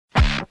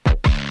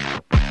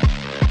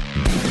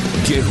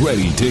Get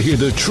ready to hear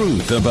the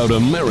truth about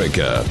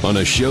America on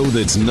a show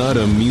that's not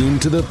immune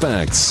to the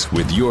facts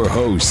with your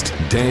host,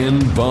 Dan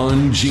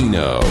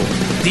Bongino.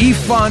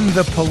 Defund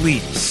the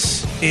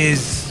police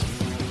is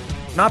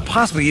not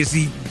possibly, is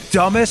the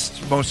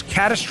dumbest, most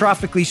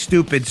catastrophically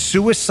stupid,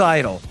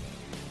 suicidal,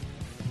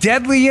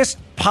 deadliest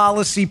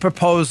policy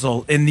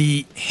proposal in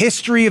the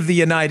history of the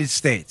United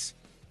States.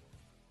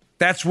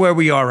 That's where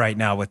we are right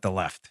now with the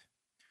left.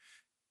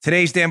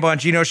 Today's Dan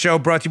Bongino Show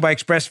brought to you by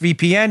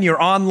ExpressVPN.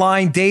 Your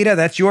online data,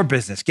 that's your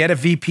business. Get a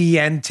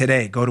VPN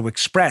today. Go to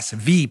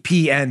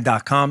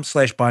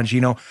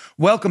expressvpn.com/Bongino.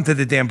 Welcome to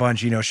the Dan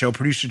Bongino Show.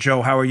 Producer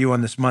Joe, how are you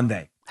on this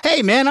Monday?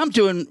 Hey, man, I'm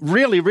doing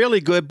really,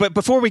 really good. But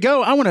before we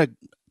go, I want to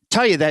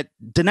tell you that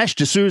Dinesh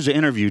D'Souza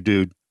interview,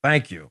 dude.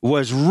 Thank you.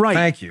 Was right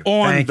Thank you.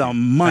 on Thank the you.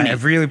 money. I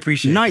really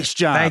appreciate it. Nice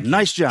job.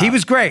 Nice job. He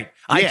was great.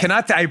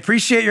 Yeah. I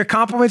appreciate your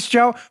compliments,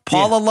 Joe.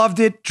 Paula loved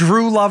it.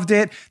 Drew loved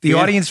it. The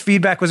audience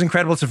feedback was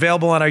incredible. It's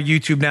available on our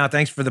YouTube now.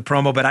 Thanks for the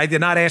promo, but I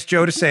did not ask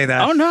Joe to say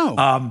that. Oh, no.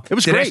 It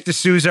was Dinesh great.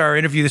 D'Souza, our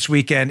interview this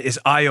weekend is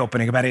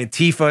eye-opening about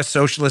Antifa,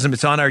 socialism.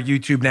 It's on our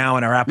YouTube now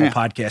and our Apple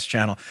podcast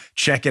channel.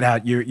 Check it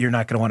out. You're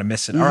not going to want to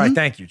miss it. All right.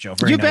 Thank you, Joe.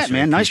 Very You nice. bet,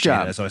 man. Nice Appreciate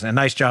job. it, as always. And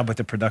nice job with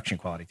the production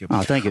quality, too.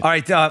 Oh, thank you. All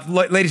right,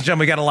 ladies and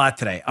gentlemen, we got a lot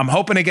today. I'm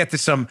hoping to get to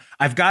some.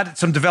 I've got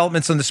some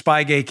developments on the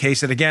Spygate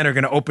case that, again, are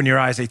going to open your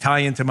eyes. They tie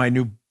into my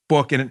new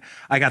book, and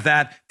I got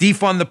that.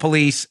 Defund the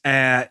police,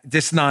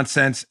 this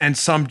nonsense, and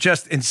some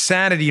just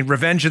insanity and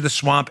Revenge of the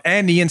Swamp,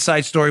 and the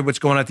inside story, what's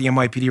going on at the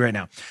NYPD right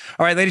now.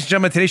 All right, ladies and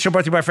gentlemen, today's show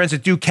brought to you by our friends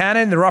at Duke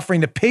Cannon. They're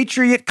offering the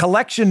Patriot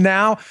Collection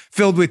now,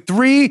 filled with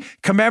 3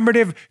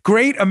 commemorative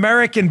Great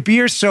American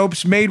beer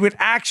soaps made with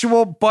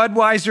actual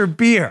Budweiser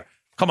beer.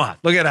 Come on,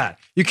 look at that.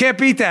 You can't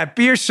beat that.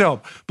 Beer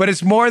soap. But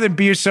it's more than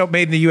beer soap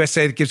made in the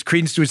USA that gives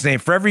credence to its name.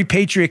 For every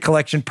Patriot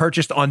Collection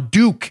purchased on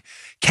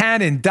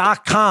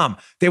DukeCannon.com,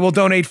 they will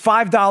donate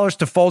 $5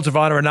 to Folds of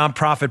Honor, a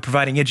nonprofit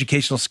providing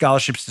educational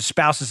scholarships to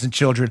spouses and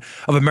children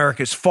of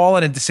America's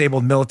fallen and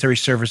disabled military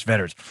service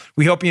veterans.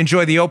 We hope you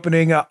enjoy the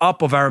opening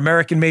up of our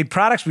American-made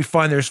products. We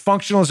find they're as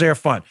functional as they're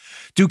fun.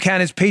 Duke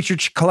Cannon's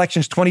Patriot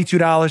Collection is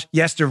 $22.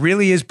 Yes, there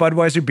really is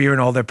Budweiser beer in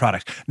all their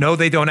products. No,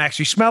 they don't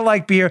actually smell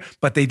like beer,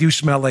 but they do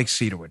smell like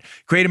cedarwood.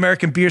 Great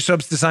American beer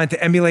soaps designed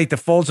to emulate the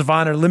Folds of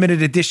Honor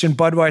limited edition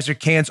Budweiser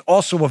cans,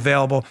 also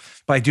available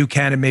by Duke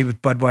Cannon, made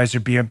with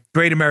Budweiser beer.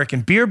 Great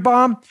American Beer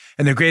Bomb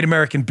and their Great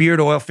American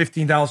Beard Oil,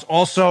 $15.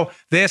 Also,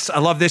 I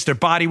love this, their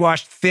body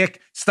wash, thick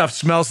stuff,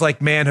 smells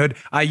like manhood.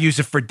 I use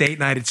it for date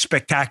night. It's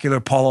spectacular.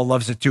 Paula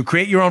loves it too.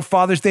 Create your own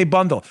Father's Day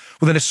bundle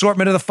with an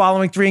assortment of the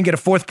following 3 and get a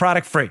 4th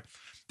product free.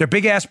 Their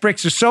Big Ass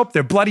Bricks of Soap,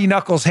 their Bloody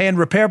Knuckles Hand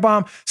Repair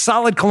Balm,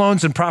 solid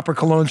colognes and proper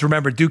colognes.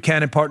 Remember, Duke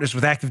Cannon partners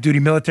with active duty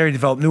military to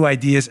develop new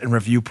ideas and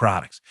review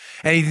products.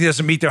 Anything that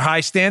doesn't meet their high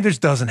standards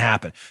doesn't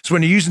happen. So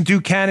when you're using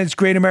Duke Cannon's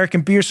Great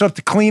American Beer Soap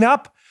to clean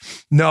up,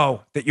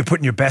 know that you're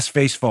putting your best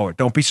face forward.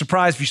 Don't be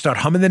surprised if you start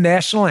humming the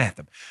national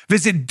anthem.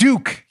 Visit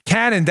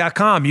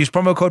DukeCannon.com. Use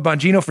promo code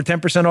Bongino for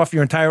 10% off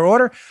your entire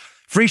order.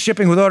 Free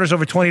shipping with orders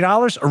over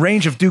 $20. A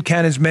range of Duke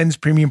Cannon's men's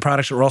premium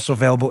products are also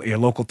available at your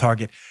local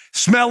Target.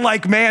 Smell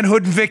like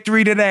manhood and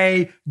victory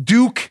today.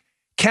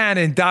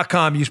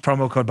 DukeCannon.com. Use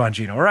promo code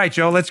Bongino. All right,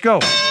 Joe, let's go.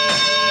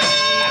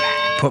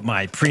 Put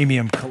my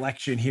premium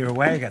collection here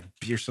away. I got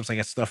beer soaps. I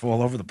got stuff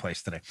all over the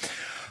place today.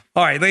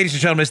 All right, ladies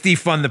and gentlemen, this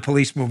defund the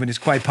police movement is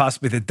quite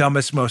possibly the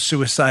dumbest, most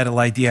suicidal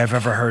idea I've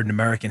ever heard in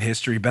American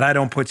history, but I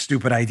don't put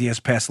stupid ideas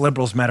past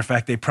liberals. Matter of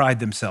fact, they pride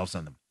themselves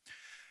on them.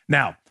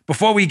 Now,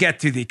 before we get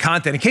to the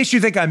content, in case you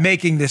think I'm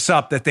making this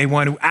up, that they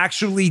want to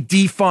actually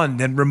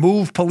defund and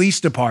remove police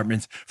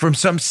departments from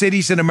some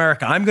cities in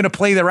America, I'm going to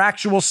play their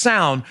actual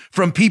sound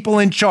from people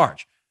in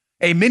charge.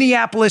 A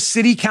Minneapolis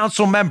city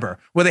council member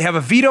where they have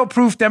a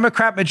veto-proof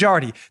Democrat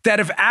majority that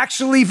have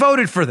actually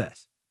voted for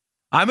this.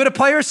 I'm going to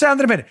play her sound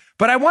in a minute,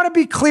 but I want to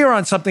be clear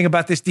on something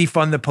about this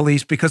defund the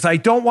police because I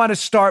don't want to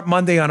start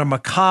Monday on a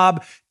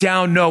macabre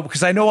down note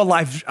because I know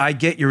I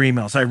get your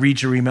emails. I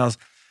read your emails.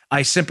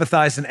 I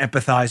sympathize and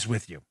empathize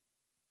with you.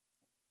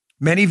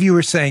 Many of you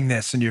are saying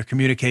this in your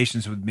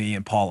communications with me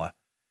and Paula.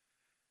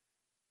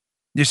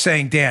 You're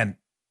saying, Dan,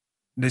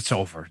 it's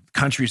over. The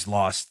country's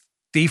lost.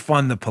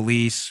 Defund the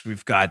police.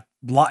 We've got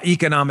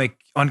economic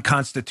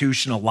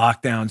unconstitutional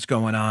lockdowns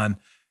going on.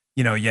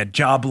 You had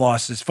job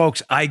losses.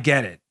 Folks, I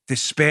get it.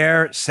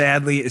 Despair,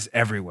 sadly, is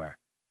everywhere.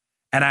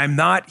 And I'm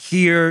not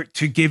here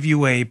to give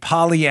you a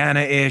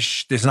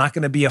Pollyanna-ish, there's not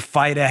going to be a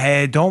fight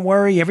ahead. Don't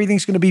worry,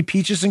 everything's going to be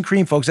peaches and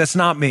cream, folks. That's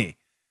not me.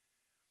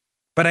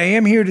 But I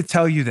am here to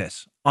tell you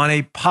this on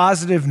a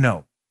positive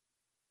note.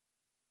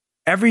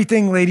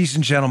 Everything, ladies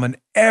and gentlemen,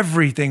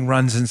 everything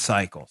runs in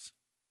cycles.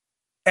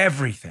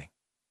 Everything.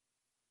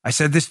 I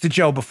said this to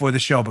Joe before the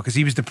show because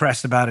he was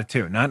depressed about it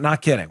too.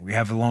 Not kidding. We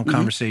have long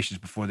conversations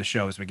before the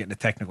show as we're getting the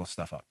technical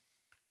stuff up.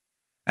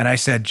 And I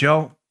said,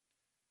 Joe,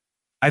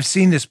 I've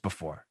seen this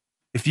before.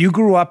 If you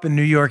grew up in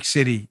New York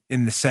City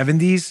in the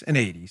 70s and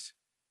 80s,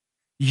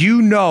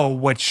 you know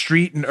what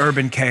street and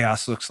urban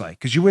chaos looks like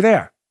because you were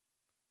there.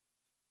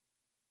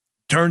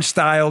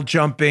 Turnstile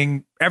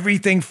jumping,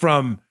 everything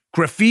from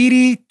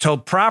graffiti to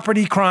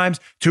property crimes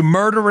to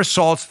murder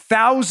assaults,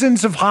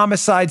 thousands of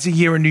homicides a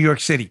year in New York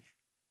City.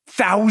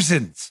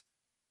 Thousands.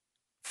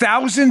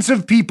 Thousands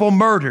of people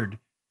murdered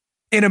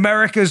in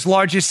America's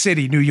largest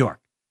city, New York.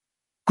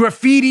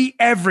 Graffiti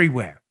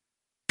everywhere.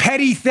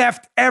 Petty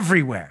theft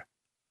everywhere.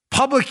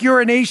 Public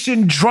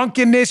urination,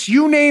 drunkenness,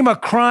 you name a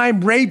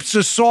crime, rapes,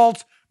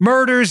 assaults,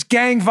 murders,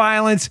 gang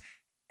violence,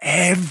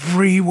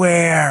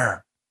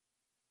 everywhere.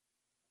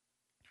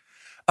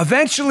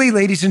 Eventually,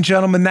 ladies and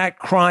gentlemen, that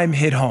crime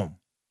hit home.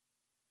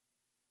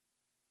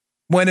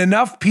 When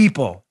enough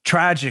people,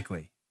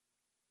 tragically,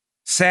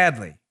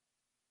 sadly,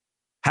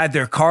 had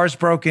their cars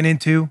broken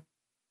into,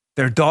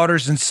 their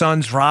daughters and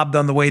sons robbed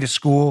on the way to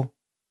school,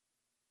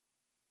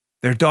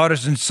 their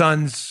daughters and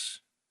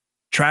sons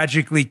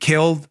tragically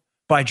killed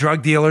by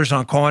drug dealers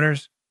on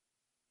corners.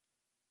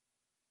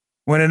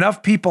 When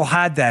enough people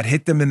had that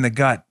hit them in the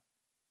gut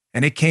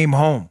and it came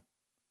home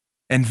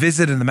and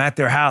visited them at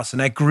their house and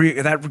that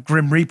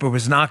Grim Reaper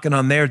was knocking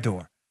on their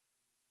door.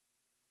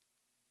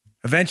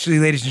 Eventually,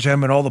 ladies and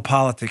gentlemen, all the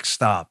politics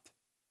stopped.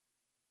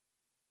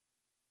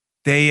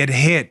 They had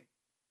hit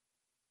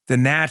the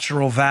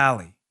natural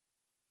valley,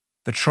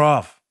 the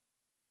trough,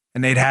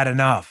 and they'd had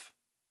enough.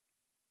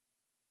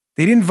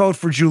 They didn't vote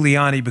for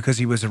Giuliani because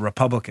he was a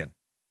Republican.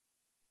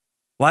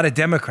 A lot of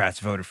Democrats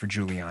voted for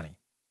Giuliani,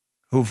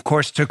 who, of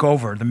course, took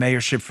over the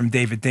mayorship from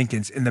David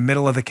Dinkins in the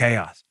middle of the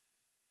chaos.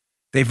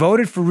 They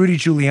voted for Rudy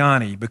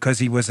Giuliani because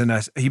he was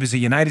a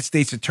United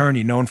States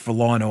attorney known for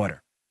law and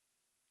order.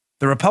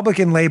 The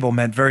Republican label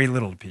meant very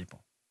little to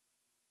people.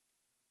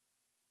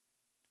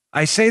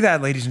 I say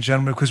that, ladies and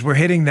gentlemen, because we're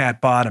hitting that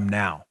bottom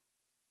now.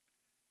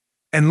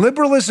 And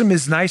liberalism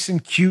is nice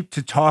and cute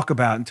to talk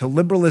about until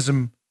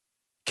liberalism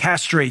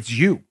castrates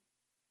you,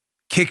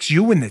 kicks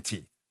you in the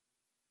teeth.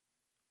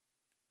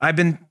 I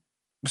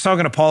was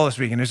talking to Paul this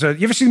week, and you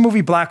ever see the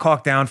movie Black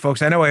Hawk Down,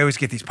 folks? I know I always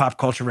get these pop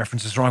culture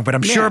references wrong, but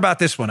I'm sure about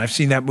this one. I've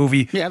seen that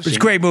movie. Yeah, it's a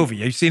great movie.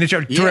 You've seen it?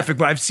 Terrific.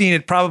 But I've seen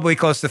it probably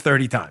close to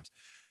 30 times.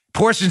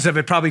 Portions of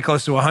it probably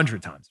close to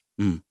 100 times.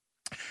 Mm.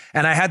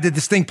 And I had the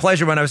distinct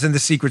pleasure when I was in the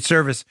Secret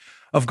Service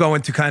of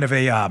going to kind of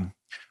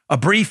a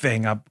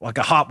briefing, like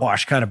a hot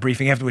wash kind of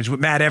briefing afterwards with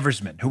Matt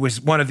Eversman, who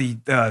was one of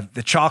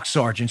the chalk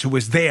sergeants who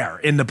was there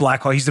in the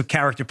Black Hawk. He's the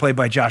character played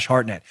by Josh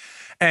Hartnett.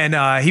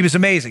 And he was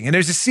amazing. And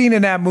there's a scene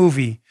in that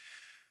movie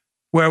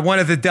where one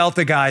of the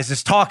Delta guys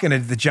is talking to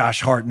the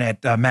Josh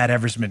Hartnett, Matt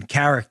Eversman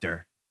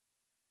character.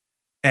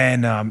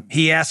 And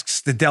he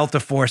asks the Delta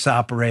Force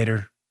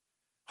operator,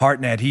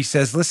 Hartnett, he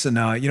says, listen,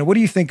 what do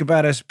you think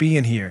about us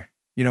being here,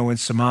 in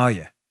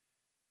Somalia?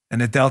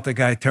 And the Delta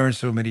guy turns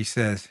to him and he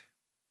says,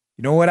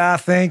 you know what I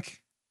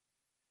think?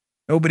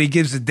 Nobody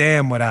gives a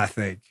damn what I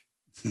think.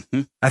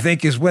 I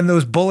think is when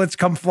those bullets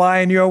come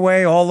flying your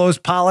way, all those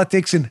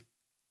politics and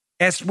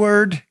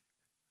S-word,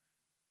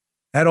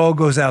 that all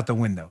goes out the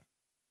window.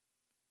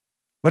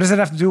 What does that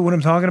have to do with what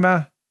I'm talking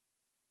about?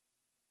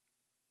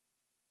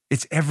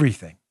 It's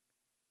everything.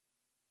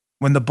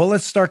 When the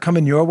bullets start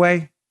coming your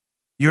way,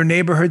 your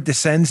neighborhood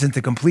descends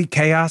into complete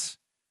chaos.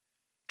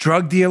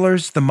 Drug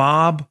dealers, the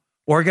mob,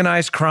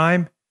 organized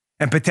crime,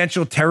 and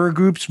potential terror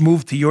groups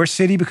move to your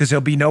city because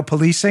there'll be no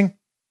policing.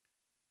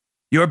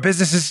 Your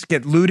businesses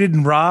get looted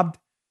and robbed.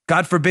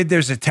 God forbid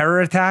there's a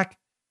terror attack.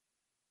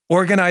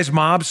 Organized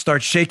mobs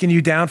start shaking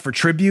you down for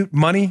tribute,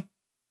 money.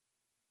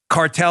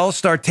 Cartels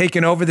start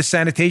taking over the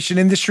sanitation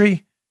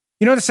industry.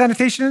 You know the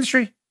sanitation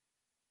industry?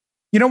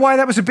 You know why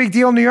that was a big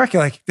deal in New York?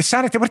 You're like,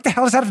 what the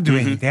hell does that have to do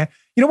with anything, Dan?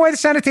 You know why the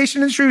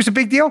sanitation industry was a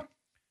big deal?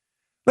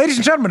 Ladies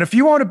and gentlemen, if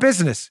you own a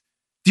business,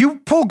 do you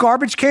pull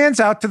garbage cans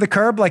out to the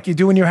curb like you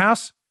do in your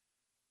house?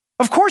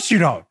 Of course you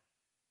don't.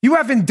 You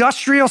have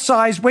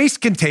industrial-sized waste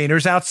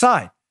containers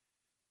outside.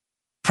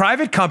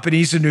 Private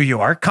companies in New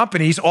York,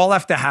 companies all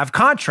have to have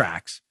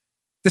contracts.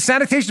 The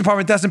sanitation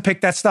department doesn't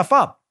pick that stuff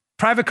up.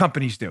 Private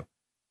companies do.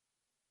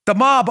 The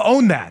mob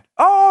own that.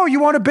 Oh, you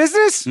want a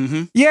business?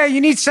 Mm-hmm. Yeah,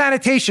 you need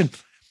sanitation.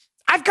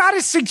 I've got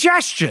a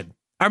suggestion.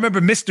 I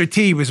remember Mr.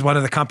 T was one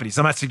of the companies.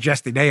 I'm not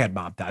suggesting they had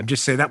mob time. I'm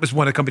just saying that was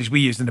one of the companies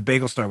we used in the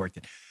bagel store I worked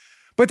in.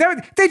 But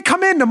they'd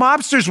come in, the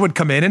mobsters would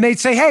come in, and they'd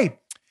say, hey,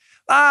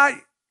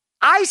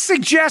 I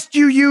suggest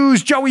you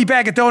use Joey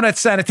Bag of Donuts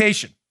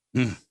sanitation.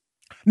 Mm.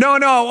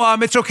 No,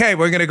 it's okay.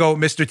 We're going to go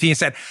with Mr. T and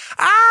said,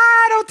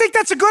 I don't think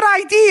that's a good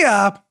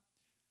idea.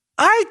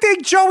 I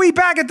think Joey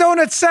Bag of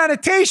Donuts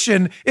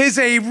sanitation is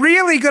a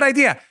really good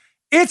idea.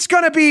 It's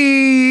going to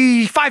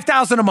be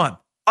 $5,000 a month.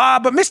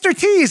 But Mr.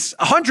 T is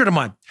 $100 a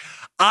month.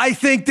 I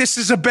think this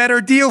is a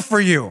better deal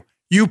for you.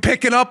 You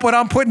picking up what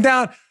I'm putting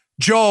down?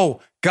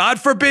 Joe, God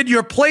forbid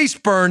your place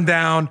burned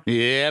down.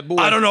 Yeah, boy.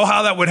 I don't know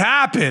how that would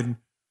happen.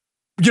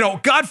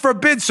 God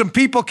forbid some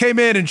people came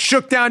in and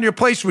shook down your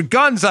place with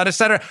guns on, et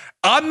cetera.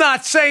 I'm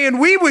not saying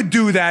we would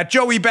do that,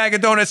 Joey Bag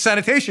of Donuts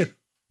sanitation.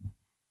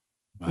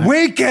 What?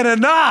 Wink and a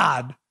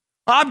nod.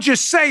 I'm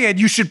just saying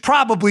you should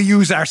probably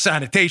use our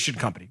sanitation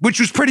company,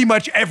 which was pretty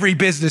much every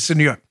business in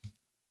New York.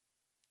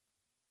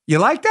 You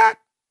like that?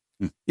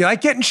 You like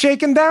getting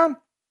shaken down?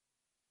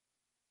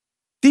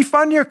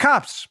 Defund your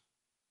cops.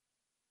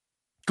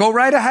 Go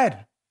right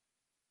ahead.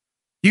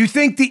 You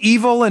think the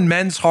evil in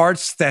men's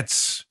hearts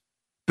that's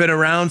been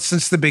around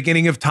since the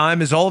beginning of time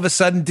has all of a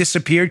sudden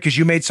disappeared because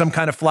you made some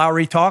kind of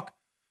flowery talk?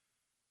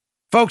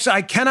 Folks,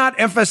 I cannot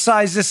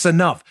emphasize this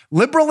enough.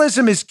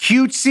 Liberalism is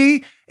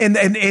cutesy in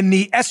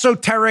the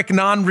esoteric,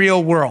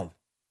 non-real world.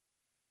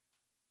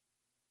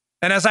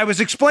 And as I was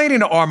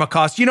explaining to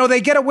Armacost,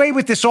 they get away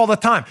with this all the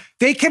time.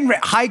 They can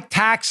hike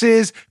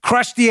taxes,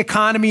 crush the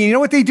economy. And you know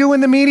what they do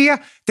in the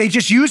media? They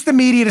just use the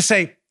media to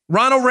say,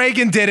 Ronald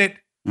Reagan did it.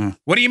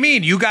 What do you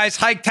mean? You guys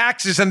hiked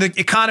taxes and the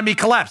economy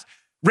collapsed.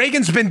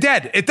 Reagan's been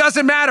dead. It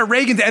doesn't matter.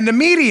 Reagan and the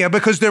media,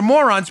 because they're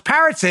morons,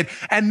 parrots it.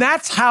 And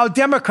that's how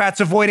Democrats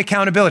avoid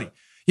accountability.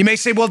 You may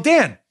say, well,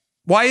 Dan,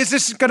 why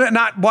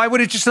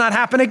would it just not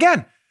happen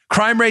again?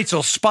 Crime rates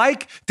will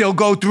spike. They'll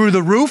go through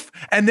the roof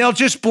and they'll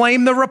just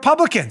blame the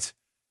Republicans.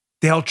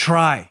 They'll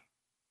try.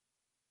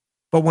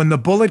 But when the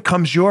bullet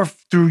comes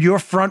through your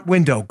front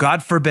window,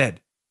 God forbid,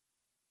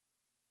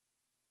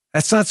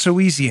 that's not so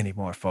easy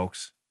anymore,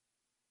 folks.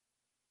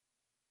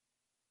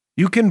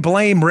 You can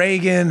blame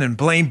Reagan and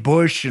blame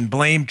Bush and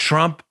blame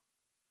Trump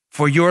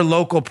for your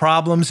local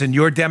problems in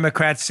your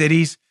Democrat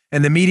cities,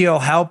 and the media will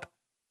help.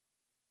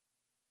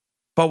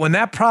 But when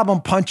that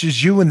problem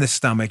punches you in the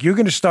stomach, you're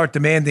going to start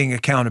demanding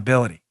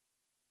accountability.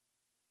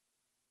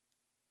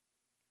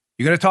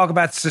 You're going to talk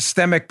about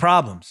systemic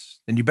problems,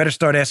 and you better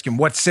start asking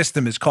what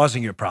system is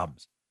causing your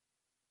problems.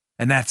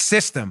 And that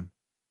system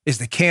is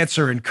the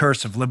cancer and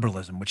curse of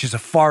liberalism, which is a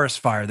forest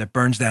fire that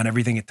burns down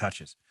everything it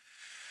touches.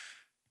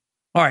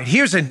 All right,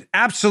 here's an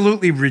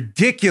absolutely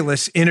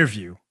ridiculous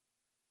interview.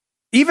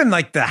 Even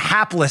like the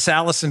hapless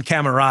Allison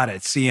Camerata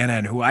at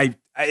CNN, who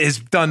has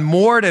done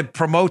more to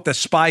promote the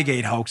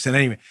Spygate hoax than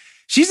anyone.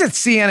 She's at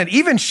CNN.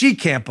 Even she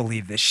can't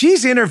believe this.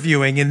 She's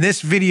interviewing in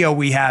this video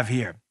we have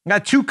here. I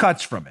got two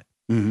cuts from it.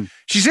 Mm-hmm.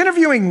 She's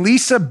interviewing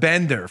Lisa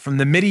Bender from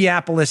the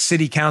Minneapolis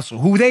City Council,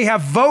 who they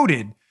have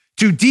voted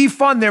to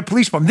defund their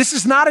police department. This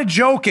is not a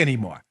joke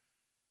anymore.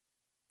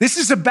 This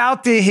is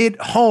about to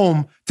hit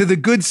home to the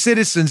good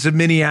citizens of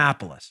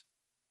Minneapolis.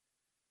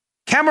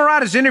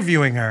 Camerata's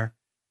interviewing her,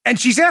 and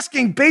she's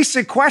asking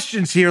basic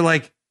questions here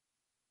like,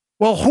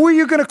 well, who are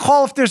you going to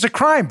call if there's a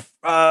crime?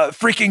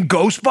 Freaking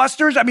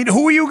Ghostbusters? I mean,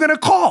 who are you going to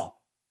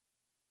call?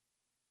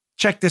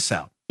 Check this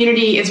out.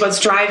 Community is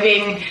what's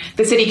driving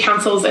the city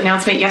council's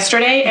announcement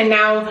yesterday. And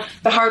now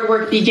the hard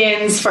work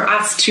begins for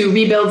us to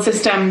rebuild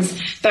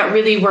systems that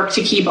really work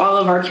to keep all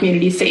of our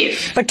communities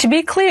safe. But to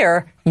be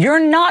clear, you're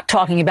not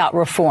talking about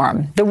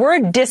reform. The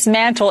word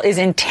dismantle is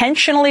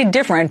intentionally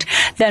different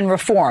than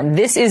reform.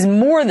 This is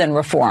more than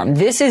reform.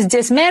 This is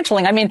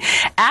dismantling. I mean,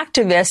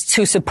 activists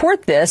who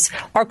support this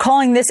are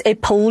calling this a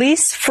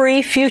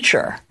police-free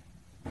future.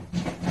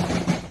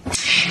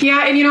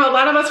 Yeah, and a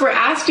lot of us were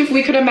asked if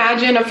we could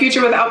imagine a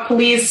future without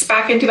police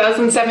back in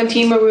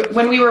 2017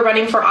 when we were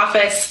running for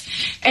office.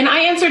 And I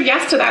answered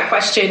yes to that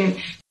question.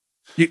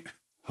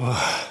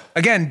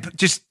 Again,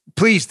 just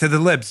please, to the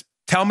libs,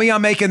 tell me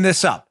I'm making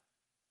this up.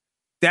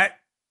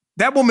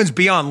 That woman's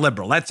beyond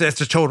liberal. That's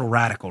a total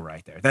radical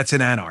right there. That's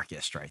an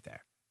anarchist right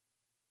there.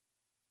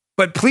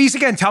 But please,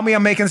 again, tell me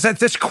I'm making this up.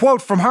 This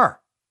quote from her.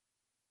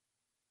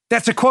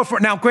 That's a quote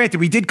now,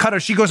 granted, we did cut her.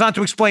 She goes on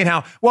to explain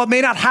how, well, it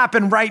may not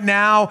happen right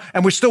now,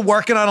 and we're still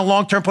working on a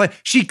long-term plan.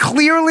 She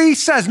clearly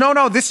says,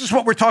 no, this is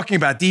what we're talking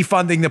about,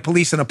 defunding the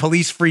police and a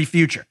police-free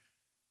future.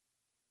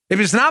 If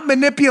it's not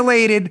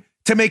manipulated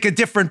to make a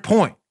different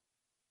point,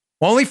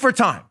 only for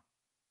time,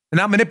 and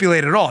not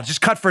manipulated at all, just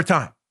cut for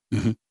time.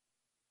 Mm-hmm.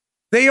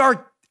 They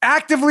are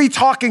actively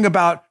talking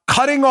about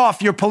cutting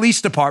off your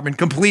police department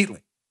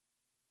completely.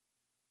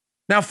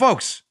 Now,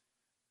 folks,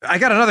 I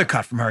got another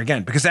cut from her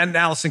again, because then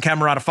Allison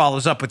Camerata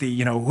follows up with the,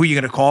 who you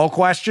going to call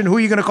question. Who are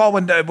you going to call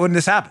when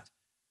this happens?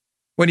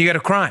 When you get a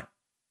crime?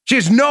 She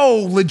has no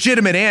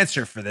legitimate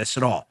answer for this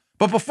at all.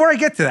 But before I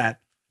get to that,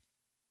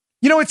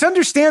 it's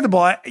understandable.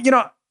 I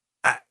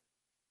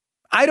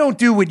don't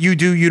do what you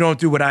do. You don't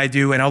do what I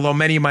do. And although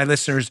many of my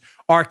listeners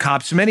are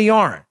cops, many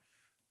aren't.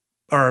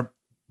 And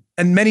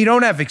many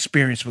don't have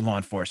experience with law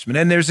enforcement.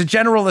 And there's a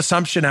general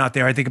assumption out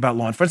there, I think, about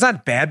law enforcement. It's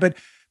not bad, but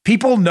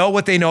people know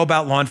what they know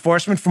about law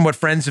enforcement from what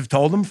friends have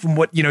told them, from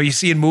what, you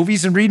see in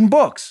movies and reading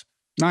books.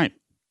 Right.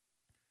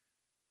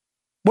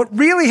 What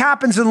really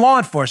happens in law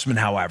enforcement,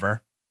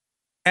 however,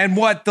 and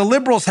what the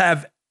liberals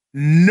have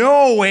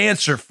no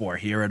answer for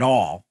here at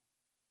all,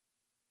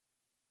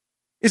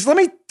 is let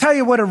me tell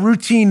you what a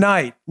routine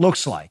night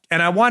looks like.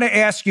 And I want to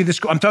ask you this.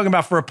 I'm talking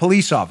about for a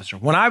police officer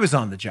when I was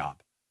on the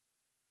job.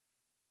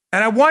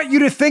 And I want you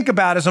to think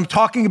about, as I'm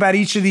talking about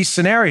each of these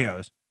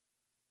scenarios,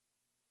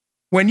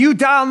 when you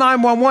dial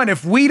 911,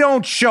 if we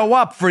don't show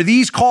up for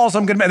these calls,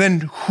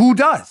 then who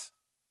does?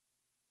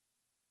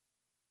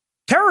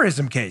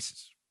 Terrorism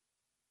cases.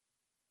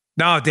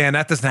 No, Dan,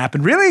 that doesn't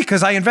happen. Really?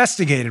 Because I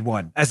investigated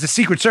one as a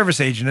Secret Service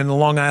agent in the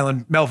Long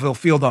Island Melville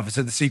field office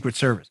of the Secret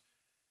Service.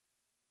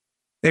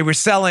 They were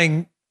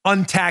selling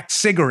untaxed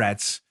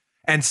cigarettes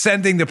and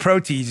sending the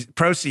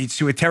proceeds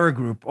to a terror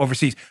group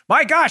overseas.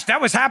 My gosh,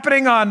 that was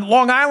happening on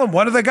Long Island.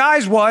 One of the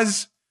guys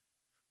was...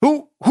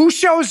 Who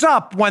shows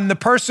up when the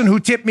person who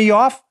tipped me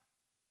off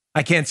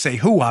I can't say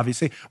who,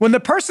 obviously. When the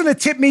person that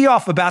tipped me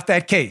off about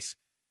that case,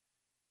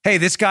 hey,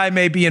 this guy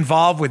may be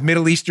involved with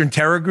Middle Eastern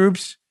terror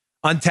groups,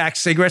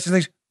 untaxed cigarettes and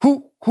things,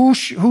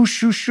 who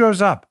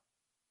shows up?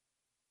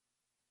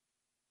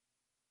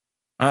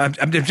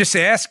 I'm just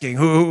asking.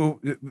 Who?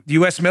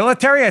 U.S.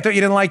 military? I thought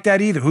you didn't like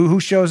that either. Who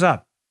shows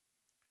up?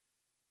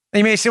 And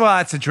you may say, well,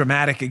 that's a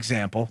dramatic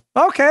example.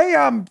 Okay,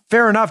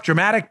 fair enough,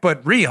 dramatic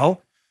but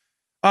real.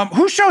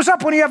 Who shows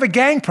up when you have a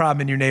gang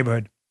problem in your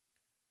neighborhood?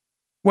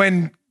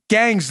 When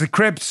gangs, the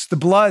Crips, the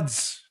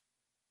Bloods,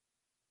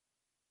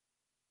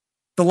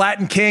 the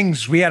Latin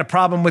Kings, we had a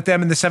problem with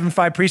them in the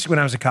 7-5 precinct when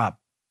I was a cop.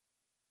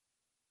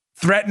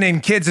 Threatening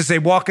kids as they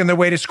walk on their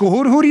way to school.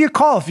 Who do you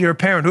call if you're a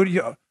parent?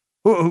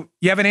 Who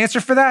you have an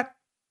answer for that?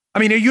 I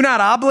mean, are you not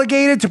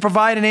obligated to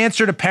provide an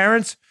answer to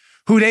parents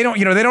who they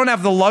don't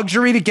have the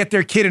luxury to get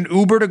their kid an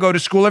Uber to go to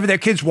school? Their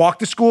kids walk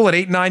to school at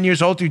 8, 9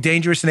 years old through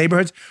dangerous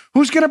neighborhoods.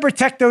 Who's going to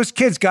protect those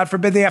kids? God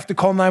forbid they have to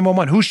call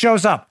 911. Who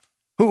shows up?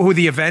 Who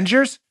the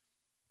Avengers?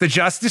 The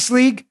Justice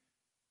League?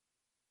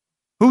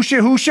 Who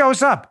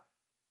shows up?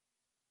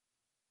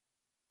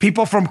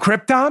 People from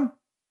Krypton?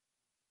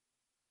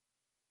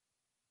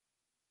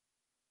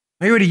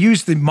 I already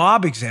used the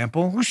mob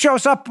example. Who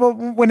shows up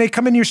when they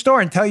come in your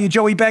store and tell you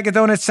Joey Bag of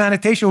Donuts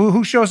sanitation?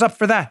 Who shows up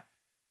for that?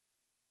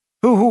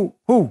 Who?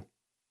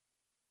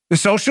 The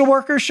social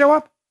workers show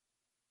up?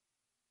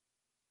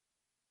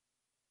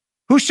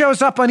 Who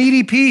shows up on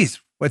EDPs?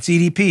 What's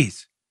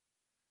EDPs?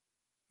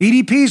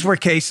 EDPs were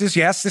cases,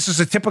 yes, this is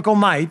a typical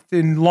night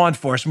in law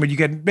enforcement where you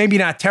get maybe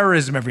not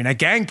terrorism every night,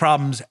 gang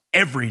problems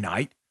every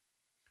night.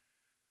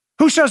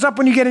 Who shows up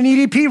when you get an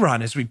EDP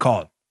run, as we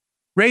call it?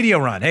 Radio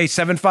run. Hey,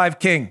 7-5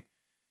 King.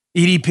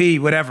 EDP,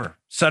 whatever,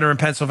 Sutter in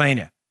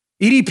Pennsylvania.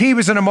 EDP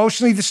was an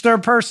emotionally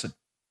disturbed person.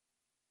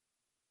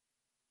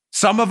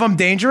 Some of them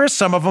dangerous,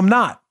 some of them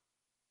not.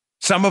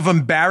 Some of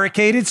them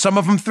barricaded, some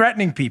of them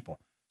threatening people.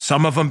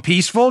 Some of them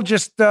peaceful,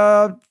 just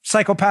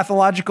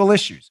psychopathological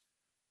issues.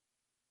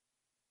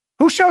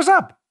 Who shows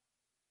up?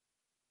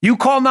 You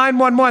call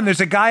 911, there's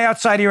a guy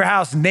outside of your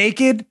house,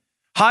 naked,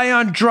 high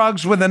on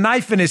drugs with a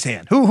knife in his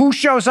hand. Who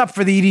shows up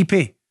for the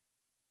EDP?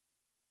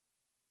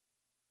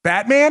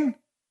 Batman?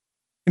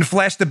 And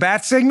flash the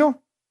bat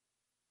signal?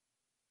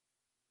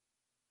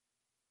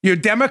 Your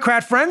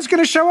Democrat friends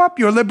going to show up?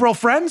 Your liberal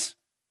friends?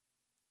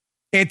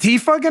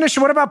 Antifa going to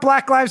show? What about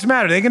Black Lives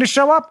Matter? Are they going to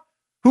show up?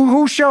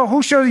 Who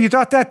you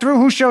thought that through?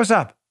 Who shows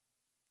up?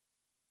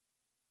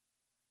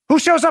 Who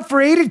shows up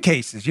for aided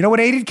cases? You know what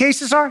aided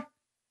cases are?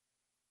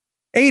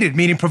 Aided,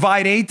 meaning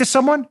provide aid to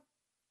someone.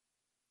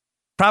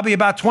 Probably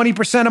about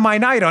 20% of my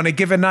night on a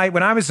given night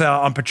when I was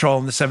on patrol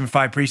in the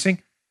 7-5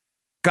 precinct.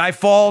 Guy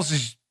falls,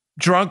 is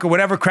drunk or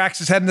whatever, cracks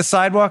his head in the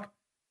sidewalk.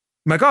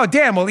 I'm like, oh,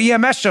 damn, well,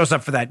 EMS shows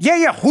up for that.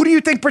 Yeah. Who do you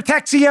think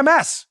protects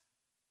EMS?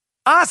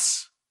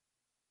 Us.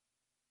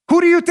 Who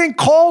do you think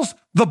calls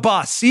the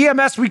bus?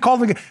 EMS, we call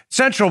them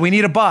Central, we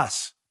need a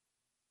bus.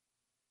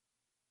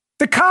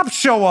 The cops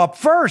show up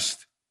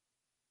first.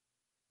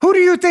 Who do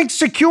you think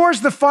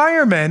secures the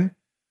firemen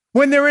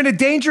when they're in a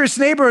dangerous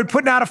neighborhood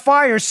putting out a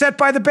fire set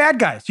by the bad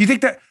guys? You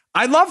think that?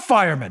 I love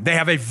firemen. They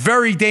have a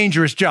very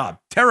dangerous job.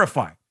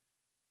 Terrifying.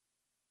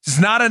 It's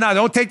not enough.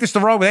 Don't take this the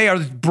wrong way. They are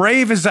as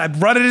brave as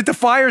running into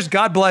fires.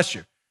 God bless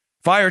you.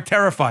 Fire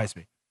terrifies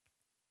me.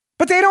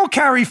 But they don't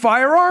carry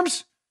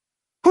firearms.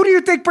 Who do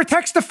you think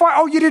protects the fire?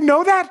 Oh, you didn't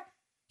know that?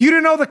 You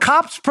didn't know the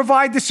cops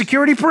provide the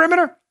security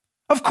perimeter?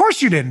 Of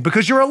course you didn't,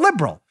 because you're a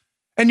liberal.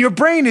 And your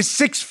brain is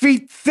 6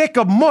 feet thick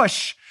of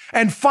mush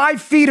and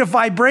 5 feet of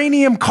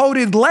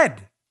vibranium-coated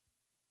lead.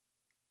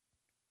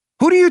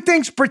 Who do you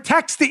think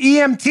protects the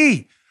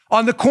EMT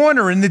on the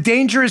corner in the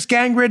dangerous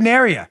gang-ridden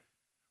area?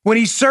 When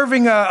he's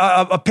serving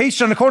a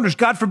patient on the corner,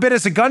 God forbid,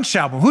 as a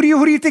gunshot wound. Who do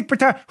you think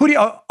protect? You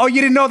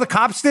didn't know the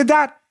cops did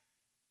that?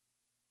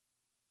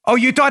 Oh,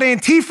 you thought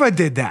Antifa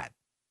did that?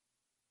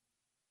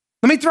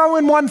 Let me throw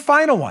in one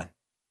final one.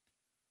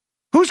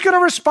 Who's going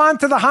to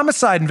respond to the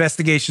homicide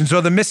investigations or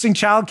the missing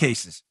child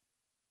cases?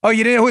 Oh,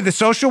 you didn't know who the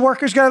social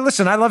workers got?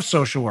 Listen, I love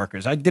social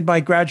workers. I did my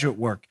graduate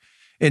work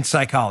in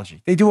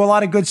psychology. They do a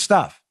lot of good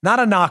stuff.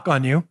 Not a knock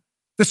on you.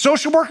 The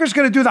social worker's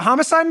going to do the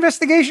homicide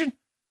investigation?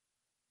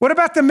 What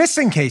about the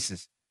missing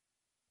cases?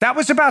 That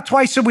was about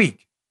twice a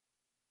week.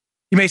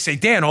 You may say,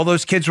 Dan, all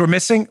those kids were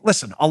missing.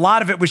 Listen, a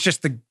lot of it was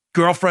just the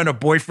girlfriend or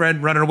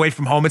boyfriend running away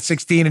from home at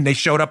 16 and they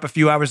showed up a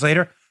few hours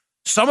later.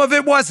 Some of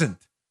it wasn't.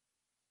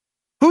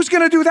 Who's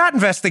going to do that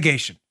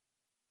investigation?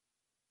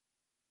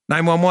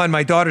 911,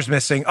 my daughter's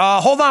missing.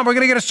 Hold on, we're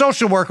going to get a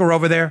social worker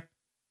over there.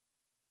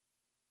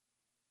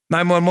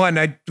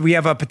 911, we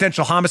have a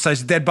potential homicide,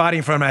 a dead body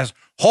in front of us.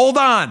 Hold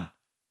on.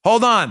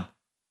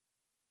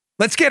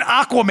 Let's get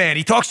Aquaman.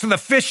 He talks to the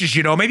fishes,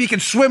 Maybe he can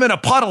swim in a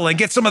puddle and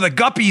get some of the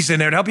guppies in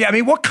there to help you. I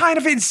mean, what kind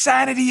of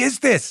insanity is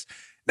this?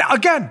 Now,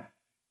 again,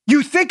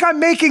 you think I'm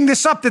making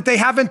this up, that they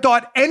haven't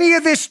thought any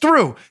of this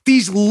through?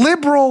 These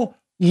liberal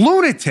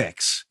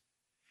lunatics.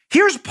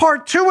 Here's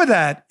part 2 of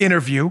that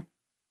interview,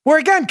 where,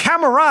 again,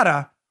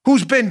 Camarada,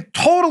 who's been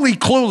totally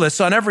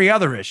clueless on every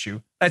other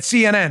issue at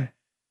CNN,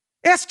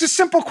 asked a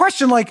simple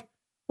question like,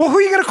 Well, who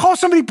are you going to call if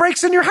somebody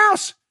breaks in your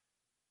house?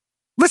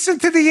 Listen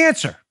to the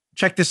answer.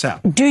 Check this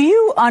out. Do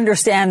you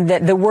understand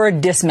that the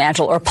word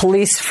dismantle or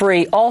police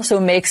free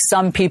also makes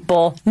some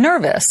people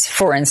nervous?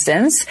 For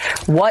instance,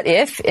 what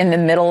if in the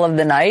middle of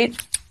the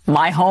night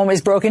my home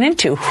is broken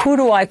into? Who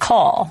do I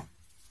call?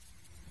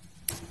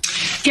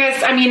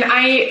 Yes, I mean,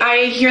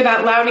 I hear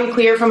that loud and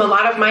clear from a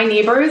lot of my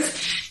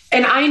neighbors.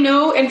 And I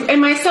know, and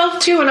myself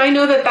too, and I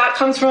know that that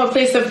comes from a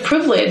place of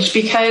privilege,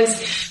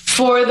 because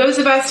for those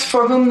of us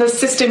for whom the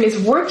system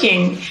is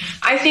working,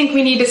 I think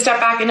we need to step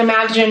back and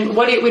imagine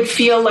what it would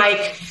feel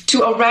like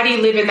to already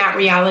live in that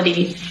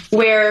reality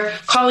where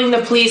calling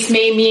the police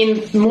may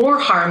mean more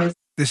harm.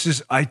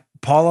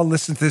 Paula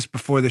listened to this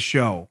before the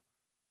show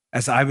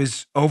as I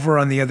was over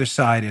on the other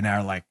side in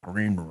our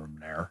green room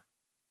there,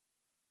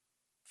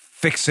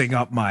 fixing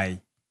up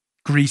my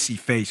greasy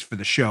face for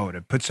the show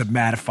to put some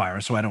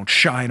mattifier so I don't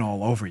shine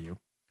all over you.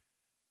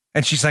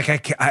 And she's like,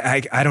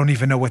 I don't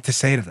even know what to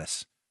say to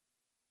this.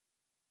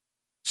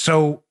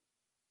 So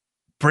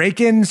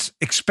break-ins,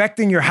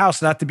 expecting your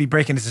house not to be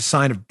breaking is a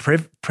sign of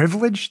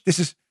privilege.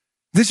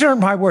 These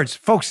aren't my words.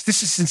 Folks,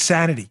 this is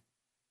insanity.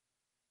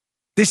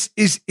 This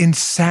is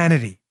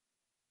insanity.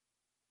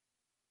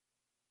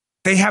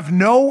 They have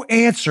no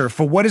answer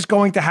for what is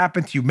going to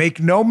happen to you. Make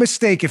no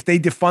mistake, if they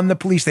defund the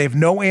police, they have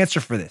no answer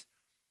for this.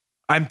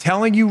 I'm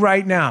telling you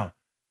right now,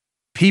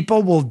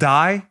 people will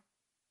die,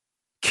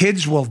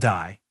 kids will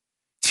die,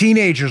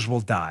 teenagers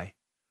will die,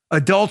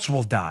 adults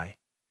will die.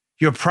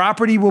 Your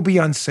property will be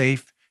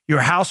unsafe. Your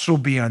house will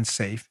be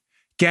unsafe.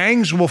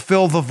 Gangs will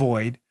fill the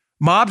void.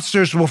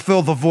 Mobsters will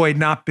fill the void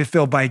not be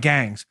filled by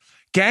gangs.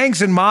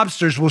 Gangs and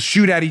mobsters will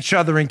shoot at each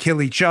other and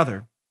kill each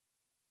other,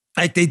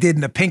 like they did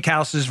in the Pink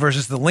Houses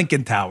versus the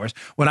Lincoln Towers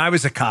when I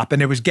was a cop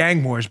and there was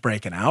gang wars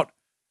breaking out.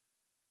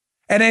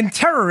 And then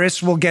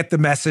terrorists will get the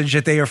message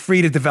that they are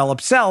free to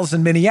develop cells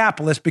in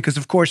Minneapolis because,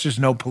 of course, there's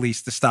no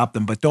police to stop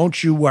them. But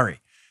don't you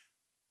worry.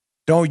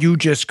 Don't you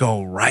just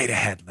go right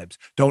ahead, Libs.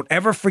 Don't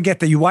ever forget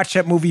that you watch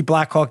that movie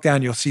Black Hawk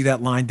Down, you'll see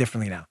that line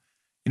differently now.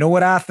 You know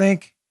what I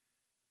think?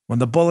 When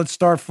the bullets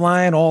start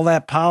flying, all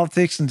that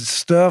politics and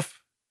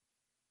stuff,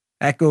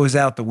 that goes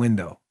out the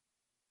window.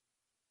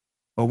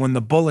 But when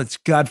the bullets,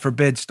 God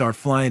forbid, start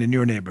flying in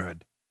your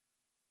neighborhood,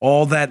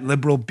 all that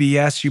liberal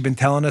BS you've been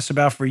telling us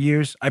about for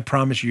years, I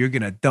promise you're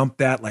going to dump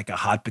that like a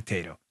hot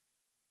potato.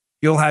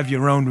 You'll have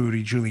your own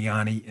Rudy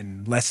Giuliani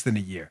in less than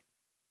a year.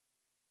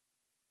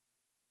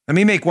 Let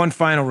me make one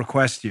final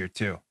request here,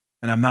 too,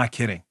 and I'm not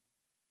kidding.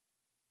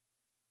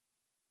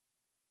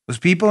 Those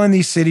people in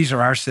these cities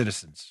are our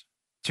citizens,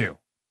 too.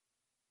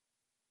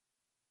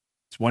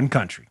 It's one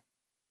country.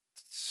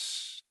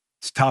 It's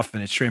tough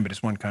and it's strange, but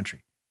it's one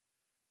country.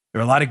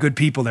 There are a lot of good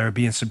people that are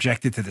being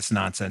subjected to this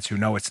nonsense who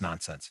know it's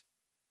nonsense.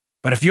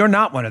 But if you're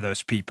not one of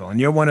those people and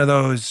you're one of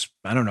those,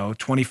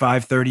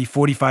 25, 30,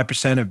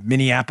 45% of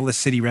Minneapolis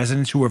city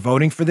residents who are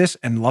voting for this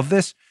and love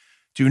this,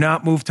 do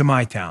not move to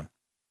my town.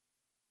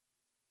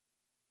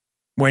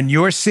 When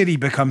your city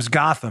becomes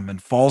Gotham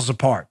and falls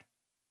apart,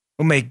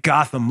 we'll make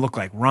Gotham look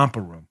like Romper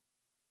Room.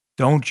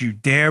 Don't you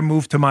dare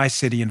move to my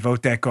city and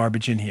vote that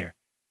garbage in here.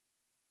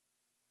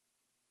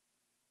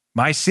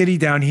 My city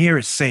down here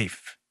is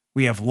safe.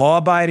 We have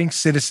law-abiding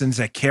citizens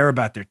that care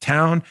about their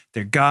town,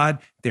 their God,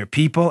 their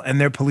people, and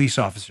their police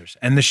officers,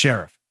 and the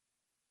sheriff.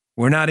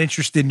 We're not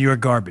interested in your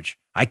garbage.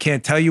 I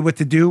can't tell you what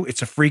to do.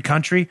 It's a free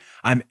country.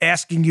 I'm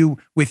asking you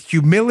with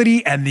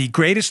humility and the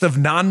greatest of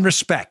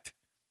non-respect.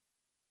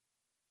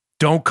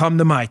 Don't come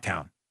to my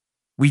town.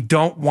 We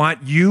don't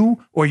want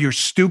you or your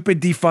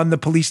stupid defund the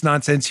police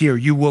nonsense here.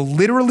 You will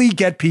literally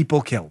get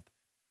people killed.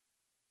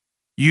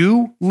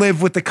 You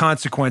live with the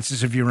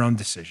consequences of your own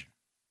decision.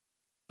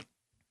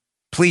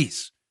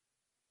 Please.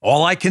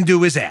 All I can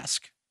do is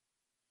ask.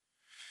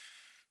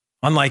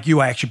 Unlike you,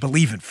 I actually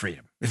believe in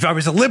freedom. If I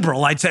was a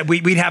liberal, I'd say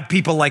we'd have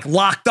people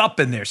locked up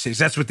in their cities.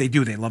 That's what they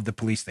do. They love the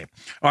police thing.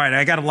 All right,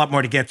 I got a lot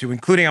more to get to,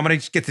 including I'm going to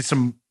just get to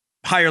some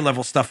higher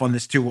level stuff on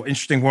this too.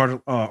 Interesting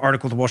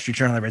article the Wall Street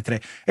Journal I read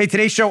today. Hey,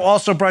 today's show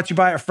also brought to you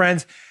by our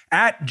friends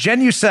at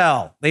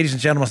Genucel. Ladies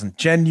and gentlemen,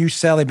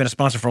 Genucel, they've been a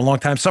sponsor for a long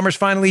time. Summer's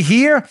finally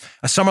here.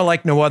 A summer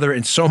like no other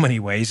in so many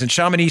ways. And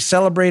Chamonix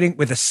celebrating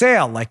with a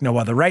sale like no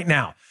other right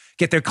now.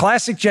 Get their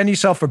classic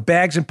Genucel for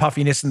bags and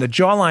puffiness and the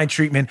jawline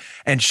treatment,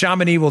 and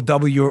Chamonix will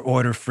double your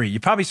order free.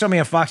 You probably saw me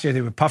on Fox the other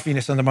day with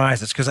puffiness under my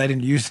eyes. That's because I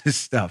didn't use this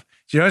stuff.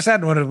 Did you notice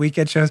that in one of the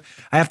weekend shows?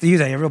 I have to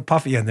use it. I get real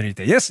puffy underneath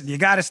it. Yes, you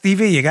got it,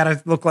 Stevie. You got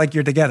to look like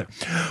you're together.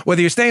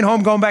 Whether you're staying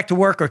home, going back to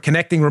work, or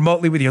connecting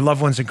remotely with your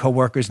loved ones and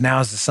coworkers,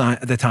 now's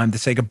the time to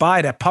say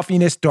goodbye to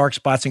puffiness, dark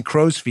spots, and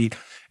crow's feet,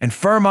 and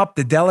firm up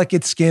the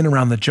delicate skin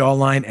around the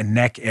jawline and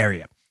neck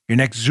area. Your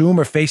next Zoom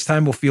or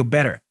FaceTime will feel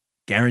better.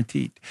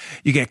 Guaranteed.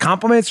 You get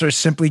compliments or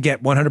simply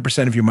get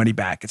 100% of your money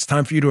back. It's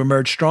time for you to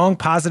emerge strong,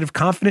 positive,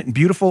 confident, and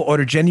beautiful.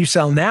 Order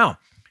Genucel now,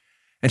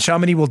 and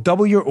Chamonix will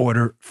double your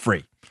order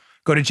free.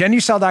 Go to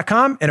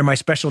Genucel.com, enter my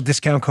special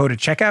discount code at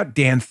checkout,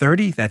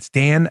 Dan30, that's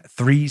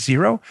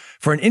Dan30,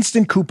 for an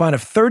instant coupon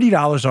of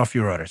 $30 off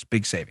your orders.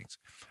 Big savings.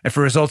 And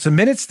for results in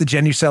minutes, the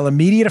Genucel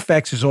Immediate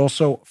Effects is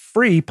also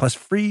free, plus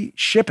free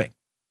shipping.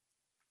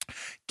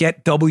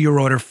 Get double your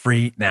order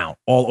free now.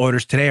 All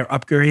orders today are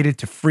upgraded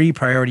to free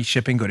priority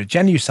shipping. Go to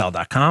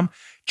genucel.com,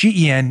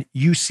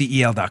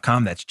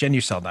 GENUCEL.com. That's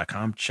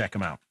genucel.com. Check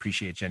them out.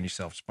 Appreciate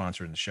GenuCel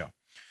sponsoring the show.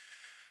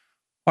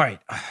 All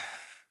right.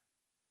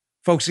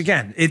 Folks,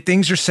 again,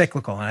 things are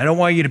cyclical, and I don't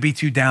want you to be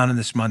too down on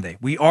this Monday.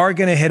 We are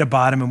going to hit a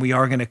bottom, and we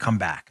are going to come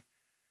back.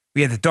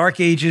 We had the Dark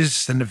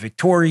Ages, then the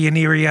Victorian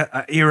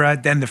era,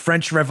 then the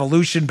French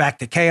Revolution, back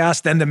to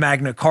chaos, then the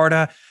Magna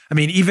Carta. I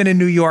mean, even in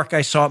New York,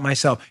 I saw it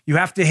myself. You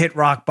have to hit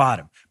rock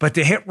bottom. But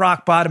to hit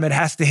rock bottom, it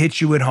has to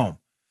hit you at home.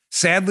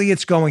 Sadly,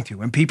 it's going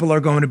to, and people are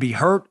going to be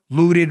hurt,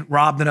 looted,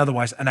 robbed, and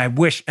otherwise. And I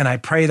wish and I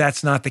pray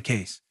that's not the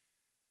case.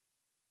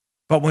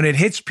 But when it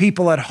hits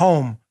people at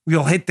home,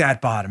 we'll hit that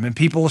bottom, and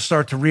people will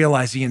start to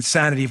realize the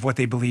insanity of what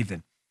they believed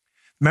in.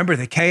 Remember,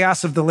 the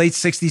chaos of the late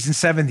 60s and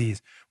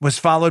 70s was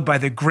followed by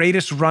the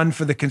greatest run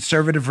for the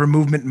conservative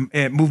movement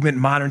in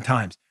modern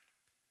times,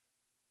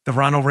 the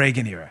Ronald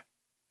Reagan era.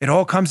 It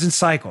all comes in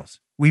cycles.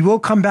 We will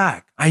come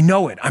back. I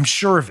know it. I'm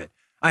sure of it.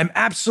 I'm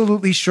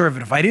absolutely sure of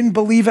it. If I didn't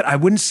believe it, I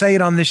wouldn't say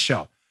it on this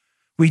show.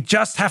 We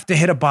just have to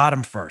hit a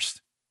bottom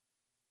first.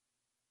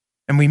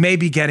 And we may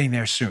be getting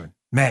there soon.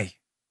 May.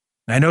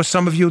 I know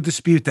some of you will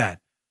dispute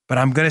that, but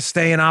I'm going to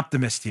stay an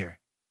optimist here.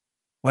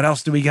 What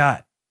else do we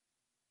got?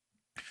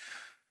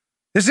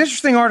 There's an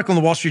interesting article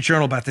in the Wall Street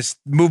Journal about this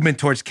movement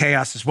towards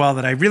chaos as well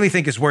that I really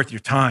think is worth your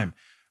time.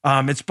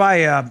 It's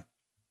by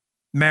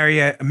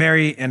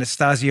Mary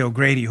Anastasia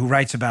O'Grady, who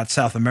writes about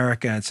South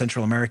America and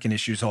Central American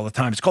issues all the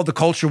time. It's called The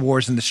Culture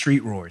Wars and the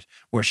Street Wars,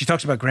 where she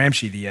talks about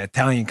Gramsci, the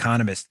Italian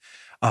economist,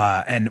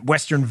 and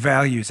Western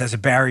values as a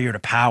barrier to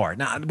power.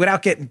 Now,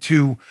 without getting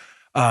too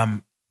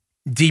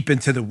deep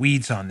into the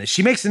weeds on this,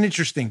 she makes an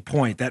interesting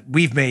point that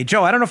we've made.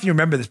 Joe, I don't know if you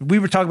remember this, but we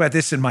were talking about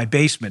this in my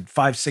basement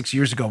 5-6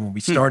 years ago when we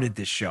started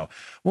this show.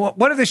 Well,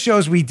 one of the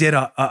shows we did,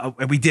 and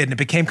it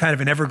became kind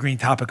of an evergreen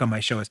topic on my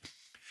show, is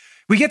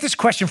we get this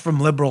question from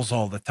liberals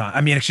all the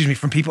time.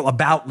 From people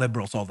about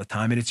liberals all the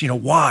time. And it's,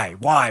 why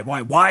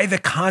the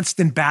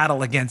constant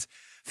battle against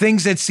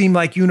things that seem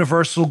like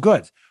universal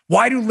goods?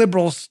 Why do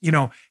liberals,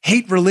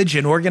 hate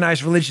religion,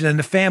 organized religion, and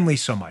the family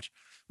so much?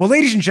 Well,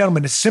 ladies and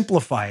gentlemen, to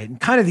simplify it, and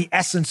kind of the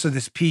essence of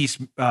this piece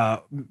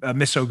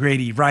Miss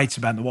O'Grady writes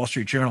about in the Wall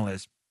Street Journal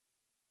is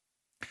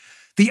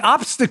the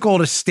obstacle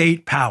to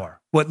state power,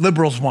 what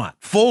liberals want,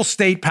 full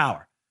state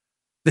power.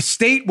 The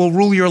state will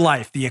rule your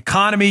life, the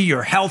economy,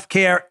 your health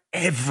care,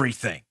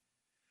 everything.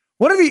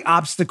 What are the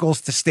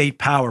obstacles to state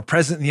power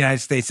present in the United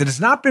States that has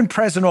not been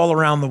present all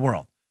around the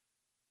world?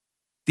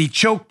 The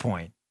choke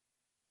point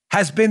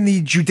has been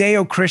the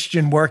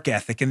Judeo-Christian work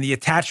ethic and the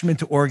attachment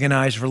to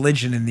organized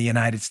religion in the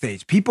United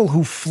States. People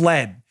who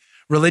fled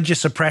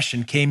religious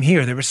oppression came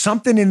here. There was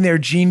something in their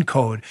gene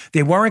code.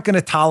 They weren't going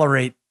to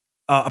tolerate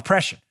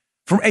oppression.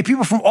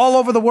 People from all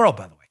over the world,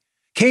 by the way,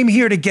 came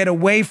here to get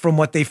away from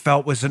what they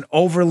felt was an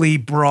overly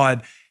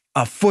broad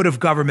foot of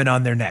government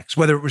on their necks,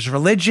 whether it was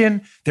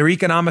religion, their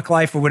economic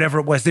life, or whatever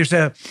it was. There's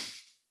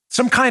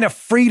some kind of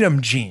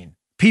freedom gene,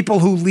 people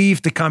who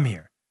leave to come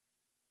here.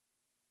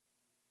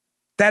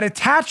 That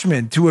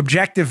attachment to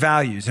objective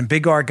values and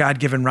big R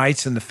God-given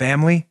rights in the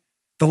family,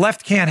 the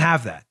left can't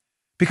have that.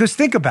 Because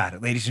think about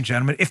it, ladies and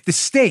gentlemen, if the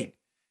state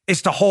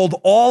is to hold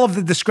all of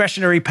the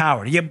discretionary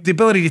power, you have the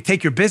ability to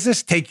take your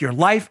business, take your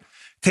life,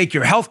 take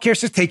your healthcare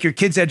system, take your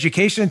kids'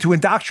 education, and to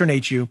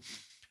indoctrinate you,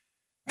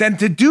 then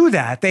to do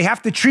that, they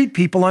have to treat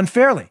people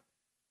unfairly.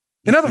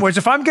 In other words,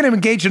 if I'm going to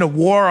engage in a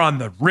war on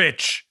the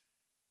rich,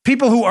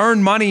 people who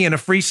earn money in a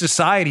free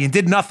society and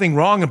did nothing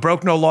wrong and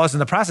broke no laws in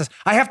the process,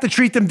 I have to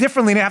treat them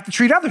differently than I have to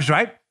treat others,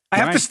 right? I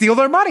have to steal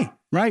their money.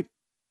 Right.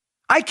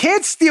 I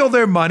can't steal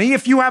their money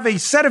if you have a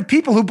set of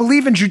people who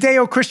believe in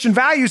Judeo-Christian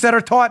values that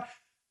are taught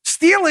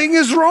stealing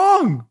is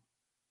wrong.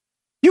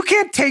 You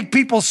can't take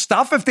people's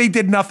stuff if they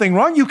did nothing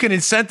wrong. You can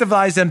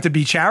incentivize them to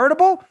be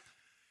charitable.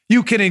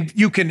 You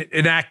can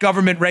enact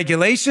government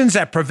regulations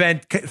that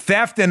prevent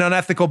theft and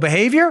unethical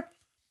behavior.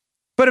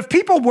 But if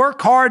people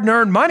work hard and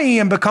earn money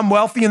and become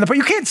wealthy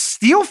you can't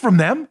steal from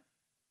them.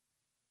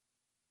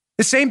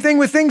 The same thing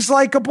with things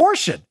like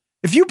abortion.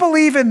 If you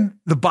believe in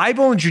the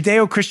Bible and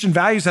Judeo-Christian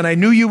values, and I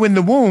knew you in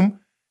the womb,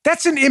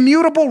 that's an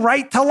immutable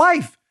right to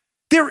life.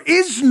 There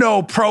is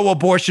no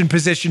pro-abortion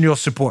position you'll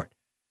support.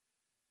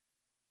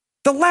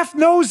 The left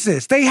knows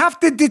this. They have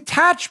to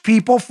detach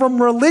people from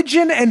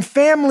religion and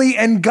family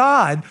and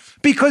God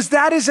because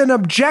that is an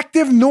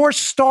objective North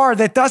Star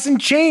that doesn't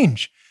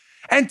change.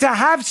 And to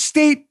have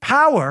state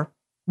power,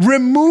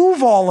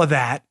 remove all of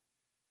that,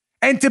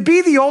 and to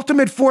be the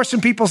ultimate force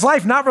in people's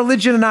life, not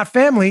religion and not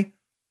family,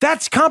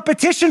 that's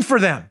competition for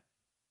them.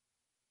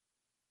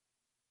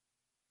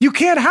 You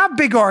can't have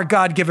big R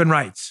God-given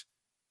rights.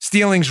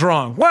 Stealing's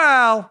wrong.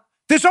 Well,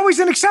 there's always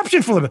an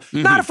exception for them.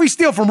 Mm-hmm. Not if we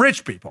steal from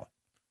rich people.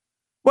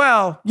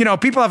 Well,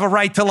 people have a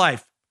right to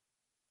life.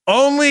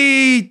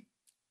 Only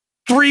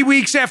 3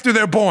 weeks after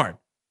they're born.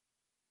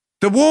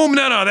 The womb,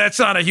 no, that's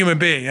not a human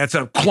being. That's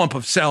a clump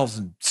of cells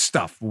and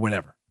stuff or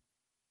whatever.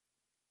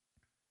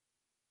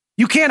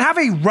 You can't have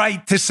a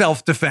right to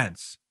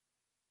self-defense.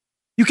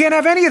 You can't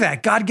have any of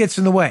that. God gets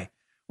in the way.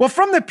 Well,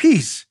 from the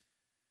piece,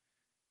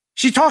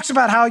 She talks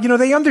about how,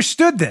 they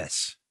understood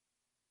this.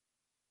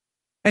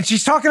 And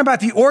she's talking about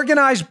the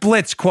organized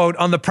blitz, quote,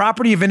 on the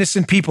property of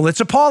innocent people. It's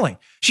appalling.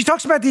 She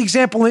talks about the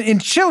example in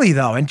Chile,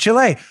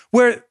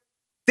 where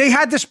they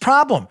had this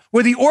problem,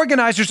 where the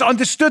organizers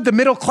understood the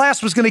middle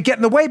class was going to get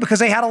in the way because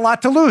they had a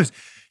lot to lose.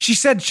 She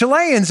said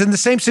Chileans in the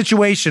same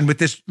situation with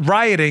this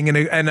rioting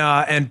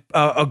and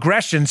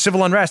aggression,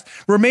 civil unrest,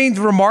 remained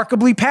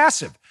remarkably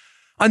passive.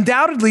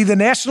 Undoubtedly, the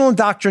national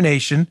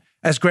indoctrination,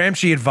 as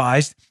Gramsci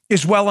advised,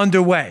 is well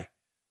underway.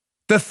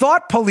 The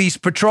thought police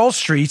patrol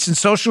streets and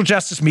social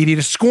justice media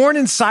to scorn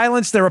and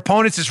silence their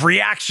opponents as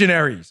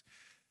reactionaries.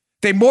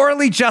 They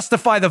morally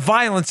justify the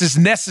violence as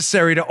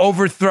necessary to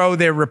overthrow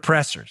their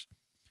repressors.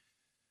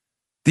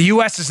 The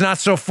U.S. is not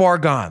so far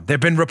gone. There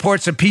have been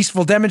reports of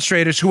peaceful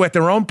demonstrators who, at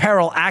their own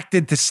peril,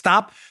 acted to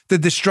stop the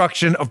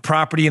destruction of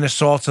property and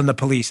assaults on the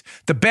police.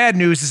 The bad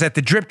news is that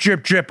the drip,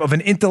 drip, drip of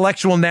an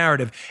intellectual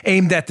narrative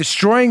aimed at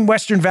destroying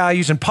Western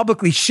values and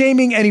publicly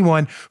shaming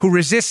anyone who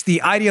resists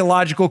the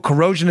ideological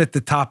corrosion at the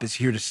top is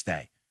here to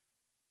stay.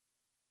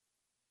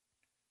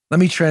 Let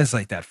me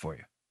translate that for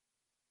you.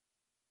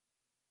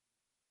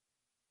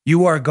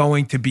 You are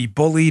going to be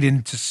bullied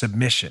into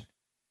submission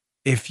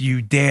if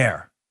you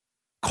dare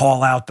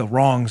call out the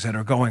wrongs that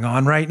are going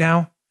on right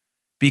now,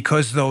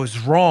 because those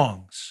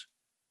wrongs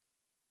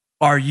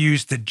are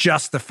used to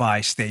justify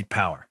state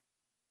power.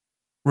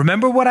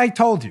 Remember what I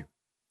told you.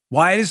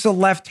 Why does the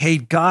left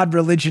hate God,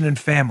 religion, and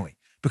family?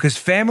 Because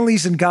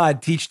families and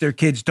God teach their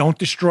kids, don't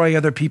destroy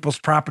other people's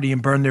property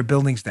and burn their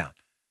buildings down.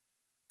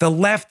 The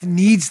left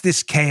needs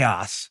this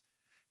chaos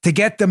to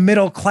get the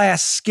middle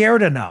class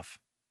scared enough,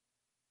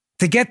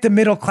 to get the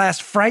middle class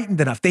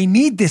frightened enough. They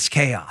need this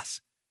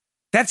chaos.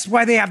 That's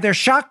why they have their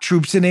shock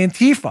troops in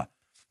Antifa.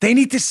 They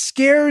need to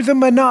scare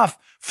them enough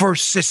for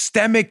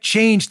systemic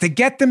change to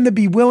get them to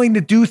be willing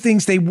to do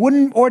things they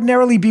wouldn't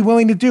ordinarily be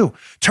willing to do.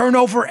 Turn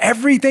over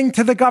everything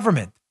to the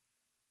government.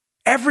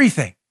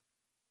 Everything.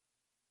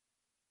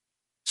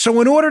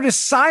 So in order to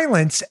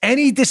silence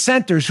any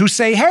dissenters who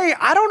say, hey,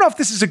 I don't know if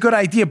this is a good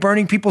idea,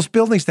 burning people's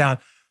buildings down,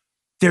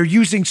 they're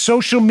using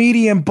social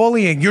media and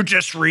bullying. You're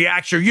just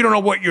reactionary. You don't know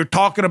what you're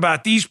talking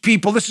about. These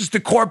people, this is the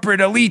corporate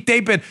elite.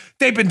 They've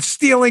been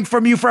stealing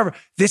from you forever.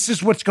 This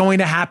is what's going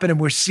to happen, and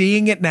we're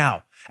seeing it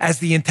now as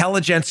the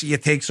intelligentsia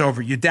takes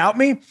over. You doubt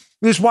me?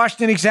 This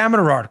Washington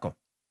Examiner article.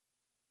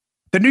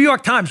 The New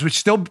York Times, which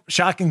still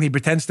shockingly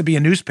pretends to be a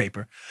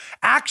newspaper,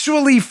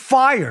 actually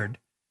fired,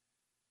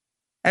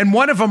 and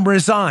one of them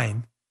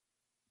resigned,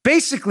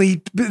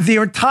 basically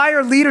their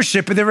entire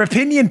leadership of their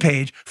opinion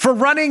page for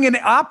running an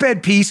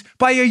op-ed piece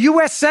by a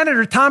U.S.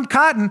 Senator, Tom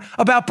Cotton,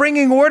 about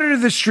bringing order to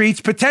the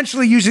streets,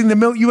 potentially using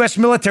the U.S.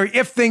 military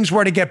if things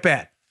were to get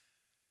bad.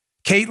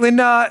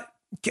 Caitlin,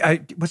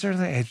 what's her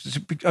name?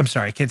 I'm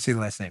sorry, I can't say the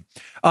last name.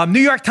 New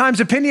York Times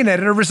opinion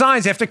editor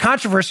resigns after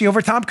controversy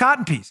over Tom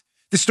Cotton piece.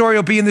 The story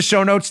will be in the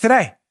show notes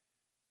today.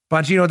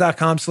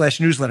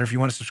 Bongino.com/newsletter if you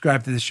want to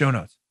subscribe to the show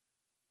notes.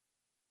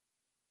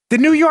 The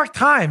New York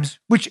Times,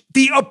 which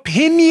the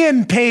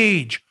opinion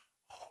page,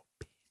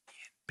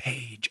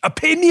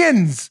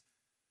 opinions,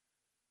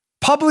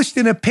 published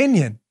an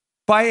opinion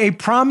by a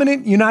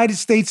prominent United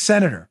States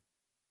senator,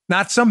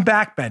 not some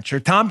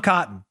backbencher, Tom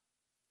Cotton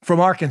from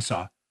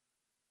Arkansas,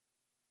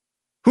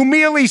 who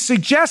merely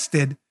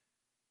suggested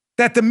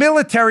that the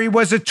military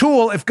was a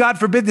tool if, God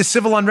forbid, the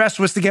civil unrest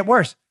was to get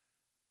worse.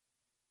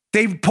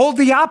 They pulled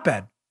the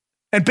op-ed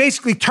and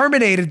basically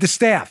terminated the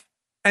staff,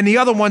 and the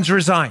other ones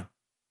resigned.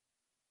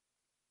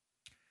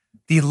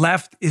 The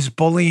left is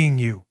bullying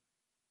you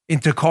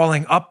into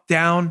calling up,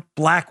 down,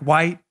 black,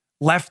 white,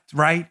 left,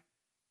 right,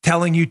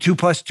 telling you 2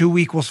 +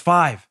 2 =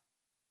 5.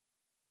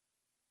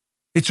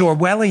 It's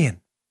Orwellian.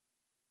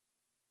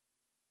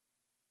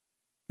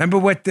 Remember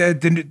what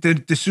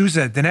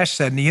D'Souza, Dinesh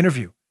said in the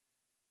interview?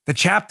 The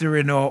chapter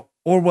in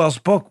Orwell's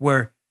book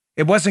where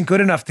it wasn't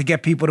good enough to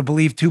get people to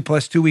believe 2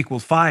 + 2 =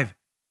 5,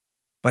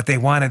 but they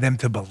wanted them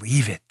to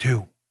believe it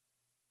too.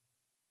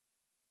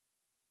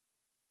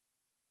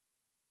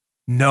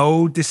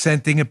 No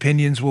dissenting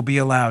opinions will be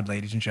allowed,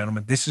 ladies and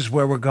gentlemen. This is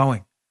where we're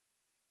going.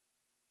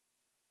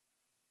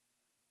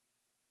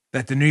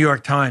 That the New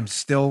York Times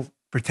still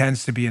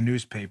pretends to be a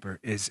newspaper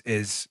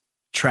is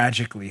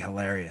tragically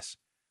hilarious.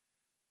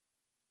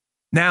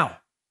 Now,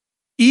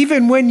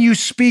 even when you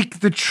speak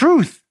the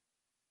truth,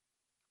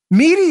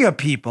 media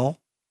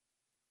people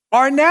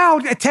are now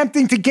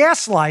attempting to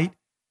gaslight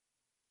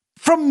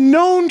from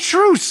known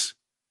truths.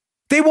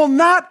 They will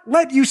not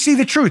let you see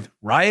the truth.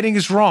 Rioting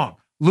is wrong.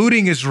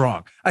 Looting is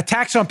wrong.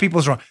 Attacks on people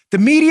is wrong. The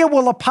media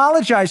will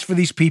apologize for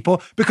these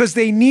people because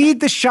they need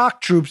the shock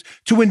troops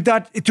to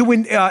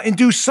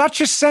induce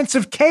such a sense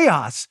of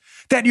chaos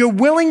that you're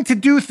willing to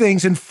do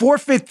things and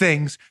forfeit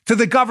things to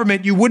the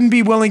government you wouldn't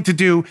be willing to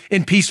do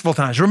in peaceful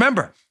times.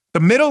 Remember,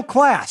 the middle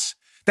class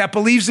that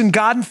believes in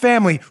God and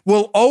family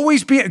will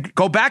always be,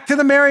 go back to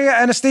the Maria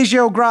Anastasia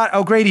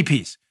O'Grady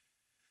piece.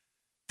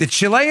 The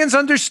Chileans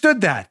understood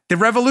that, the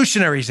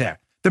revolutionaries there.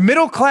 The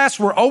middle class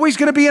were always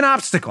going to be an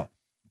obstacle.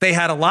 They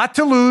had a lot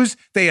to lose.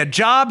 They had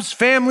jobs,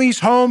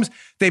 families, homes.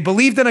 They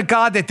believed in a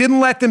God that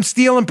didn't let them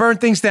steal and burn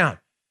things down.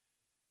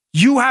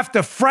 You have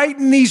to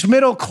frighten these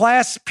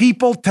middle-class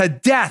people to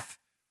death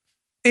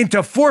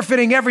into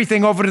forfeiting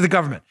everything over to the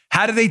government.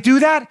 How do they do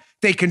that?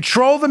 They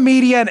control the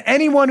media, and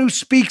anyone who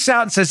speaks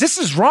out and says, this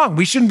is wrong,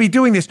 we shouldn't be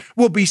doing this,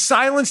 will be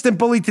silenced and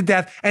bullied to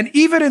death. And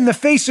even in the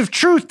face of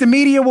truth, the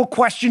media will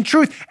question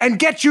truth and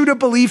get you to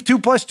believe 2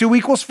 +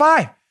 2 =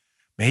 5.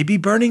 Maybe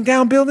burning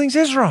down buildings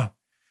is wrong.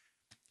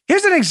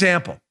 Here's an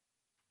example.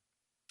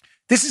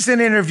 This is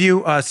an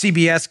interview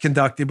CBS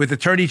conducted with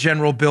Attorney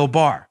General Bill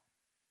Barr.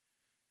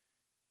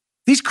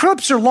 These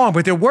clips are long,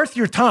 but they're worth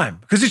your time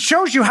because it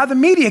shows you how the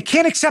media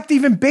can't accept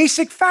even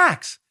basic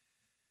facts.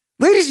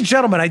 Ladies and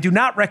gentlemen, I do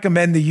not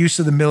recommend the use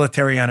of the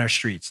military on our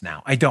streets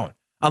now. I don't.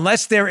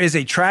 Unless there is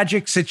a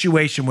tragic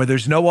situation where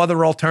there's no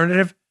other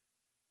alternative,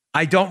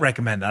 I don't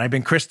recommend that. I've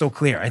been crystal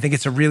clear. I think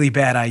it's a really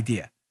bad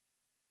idea.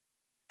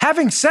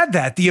 Having said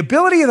that, the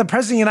ability of the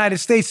President of the United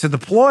States to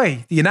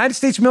deploy the United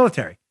States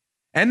military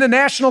and the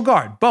National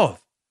Guard,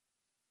 both,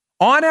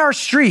 on our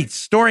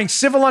streets during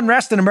civil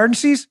unrest and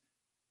emergencies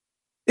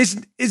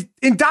is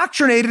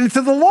indoctrinated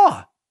into the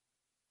law.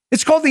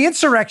 It's called the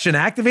Insurrection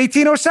Act of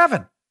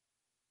 1807.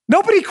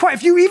 Nobody,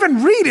 if you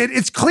even read it,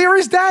 it's clear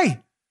as day.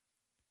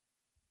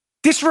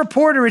 This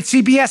reporter at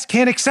CBS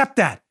can't accept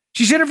that.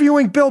 She's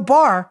interviewing Bill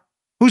Barr,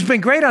 who's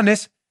been great on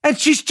this, and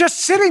she's just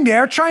sitting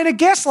there trying to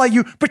gaslight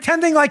you,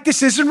 pretending like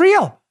this isn't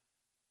real.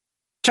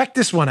 Check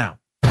this one out.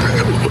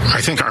 I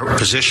think our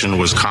position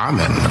was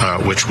common,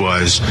 which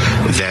was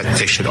that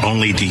they should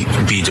only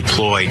be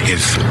deployed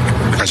if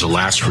as a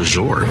last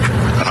resort,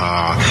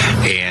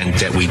 and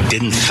that we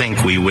didn't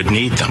think we would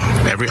need them.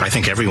 I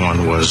think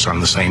everyone was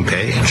on the same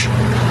page.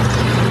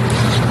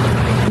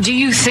 Do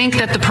you think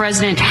that the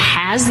president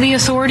has the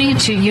authority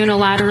to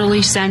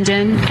unilaterally send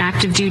in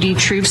active duty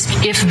troops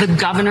if the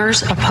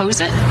governors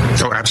oppose it?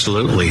 Oh,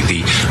 absolutely.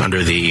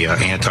 Under the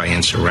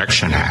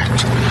Anti-Insurrection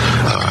Act,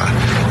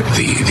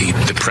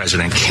 the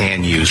president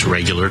can use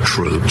regular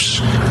troops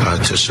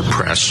to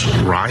suppress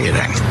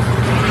rioting.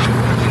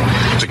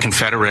 The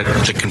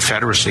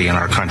Confederacy in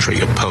our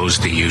country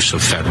opposed the use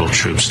of federal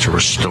troops to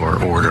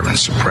restore order and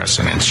suppress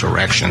an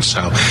insurrection.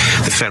 So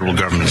the federal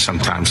government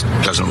sometimes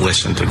doesn't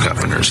listen to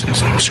governors in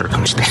some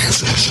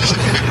circumstances.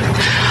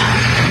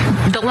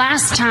 The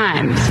last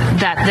time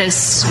that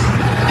this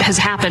has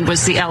happened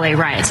was the LA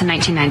riots in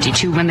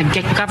 1992 when the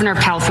governor of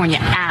California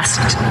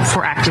asked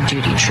for active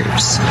duty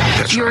troops.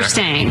 You're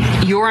saying,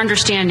 your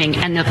understanding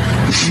and the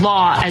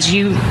law as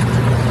you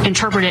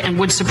interpret it and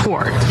would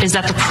support is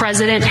that the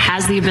president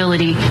has the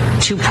ability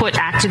to put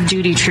active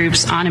duty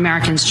troops on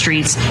American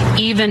streets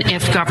even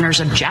if governors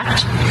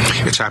object?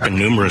 It's happened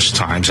numerous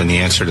times, and the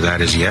answer to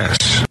that is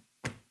yes.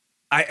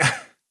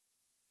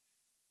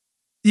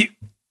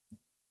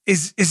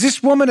 Is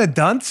this woman a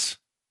dunce?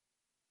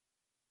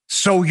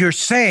 So you're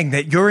saying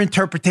that your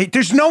interpretation,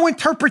 there's no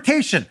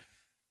interpretation.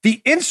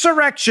 The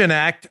Insurrection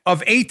Act of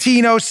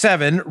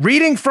 1807,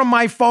 reading from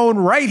my phone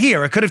right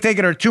here, it could have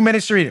taken her 2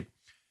 minutes to read it,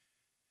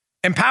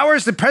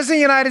 empowers the President of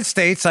the United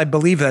States, I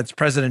believe that's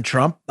President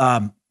Trump,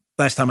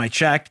 last time I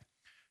checked,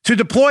 to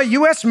deploy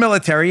U.S.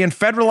 military and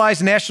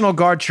federalized National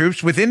Guard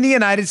troops within the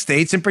United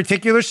States in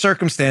particular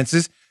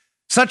circumstances,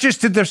 such as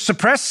to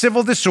suppress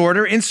civil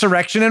disorder,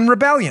 insurrection, and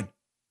rebellion.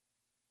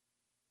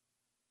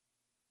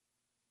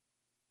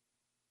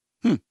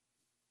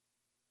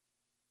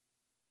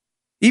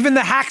 Even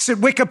the hacks at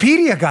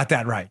Wikipedia got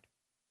that right.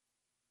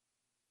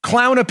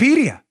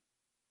 Clownopedia.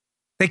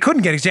 They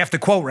couldn't get it because you have to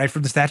quote right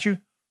from the statute.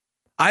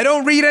 I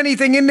don't read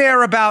anything in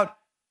there about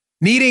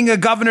needing a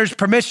governor's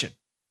permission.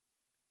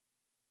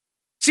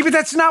 See, but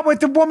that's not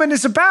what the woman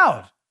is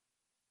about.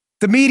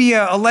 The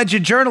media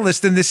alleged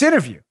journalist in this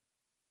interview.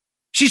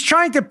 She's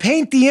trying to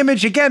paint the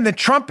image again that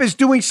Trump is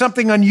doing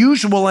something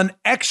unusual and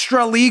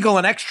extra legal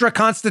and extra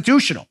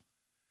constitutional,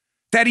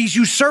 that he's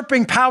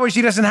usurping powers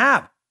he doesn't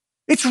have.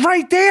 It's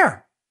right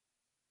there.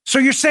 So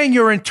you're saying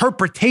your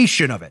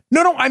interpretation of it.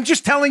 No, I'm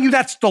just telling you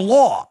that's the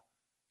law.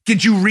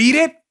 Did you read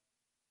it?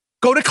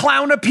 Go to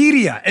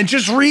Clownopedia and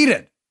just read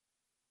it.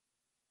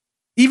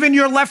 Even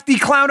your lefty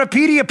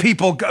Clownopedia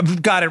people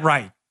got it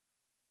right.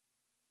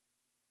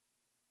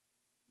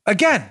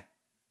 Again,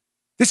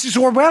 this is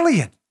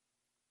Orwellian.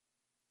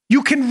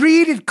 You can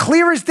read it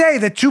clear as day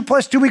that 2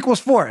 + 2 =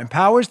 4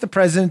 empowers the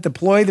president to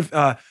deploy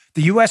the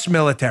U.S.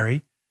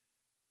 military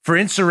for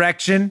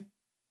insurrection,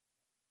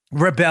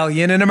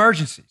 rebellion, and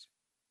emergencies.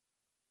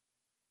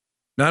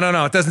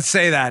 No. It doesn't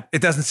say that.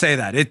 It doesn't say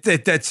that.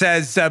 It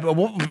says, I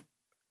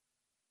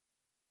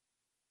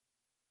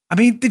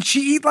mean, did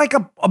she eat like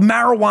a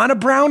marijuana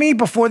brownie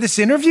before this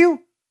interview? You're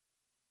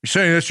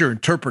saying that's your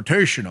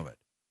interpretation of it.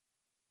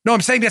 No,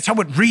 I'm saying that's how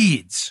it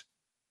reads.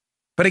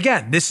 But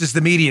again, this is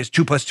the media's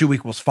 2 +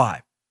 2 =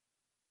 5.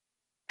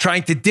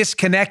 Trying to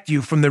disconnect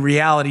you from the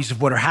realities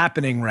of what are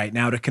happening right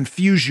now to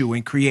confuse you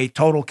and create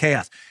total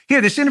chaos.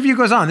 Here, this interview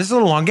goes on. This is a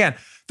little long again.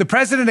 The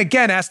president,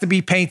 again, has to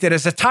be painted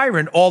as a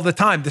tyrant all the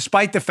time,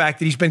 despite the fact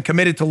that he's been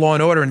committed to law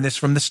and order in this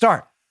from the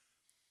start.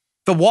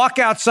 the walk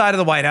outside of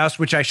the White House,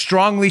 which I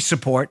strongly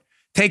support,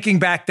 taking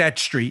back that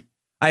street.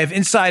 I have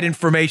inside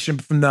information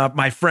from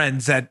my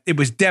friends that it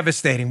was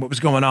devastating what was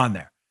going on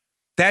there.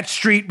 That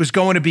street was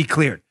going to be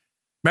cleared.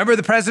 Remember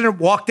the president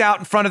walked out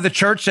in front of the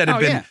church that had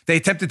been, they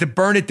attempted to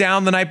burn it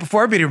down the night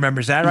before. Everybody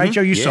remembers that, right,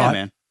 Joe? You saw it.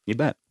 Man. You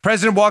bet.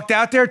 President walked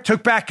out there,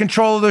 took back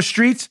control of those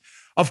streets.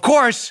 Of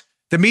course,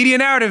 the media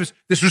narratives,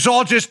 this was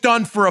all just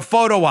done for a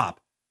photo op.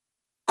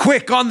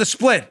 Quick on the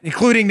split,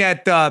 including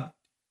that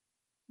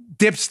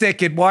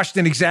dipstick at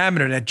Washington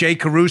Examiner, that Jay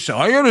Caruso.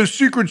 I got a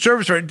Secret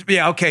Service.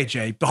 Yeah, okay,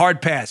 Jay, the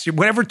hard pass.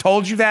 Whatever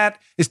told you that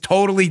is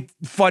totally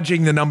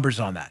fudging the numbers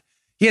on that.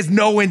 He has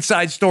no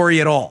inside story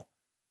at all.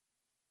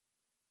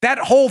 That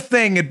whole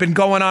thing had been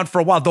going on for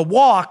a while. The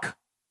walk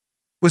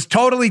was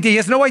totally, he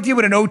has no idea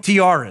what an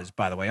OTR is,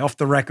 by the way, off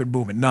the record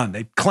movement. None.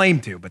 They claim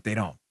to, but they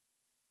don't.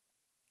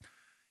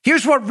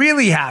 Here's what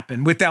really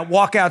happened with that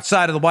walk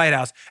outside of the White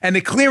House and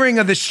the clearing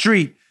of the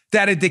street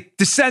that had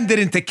descended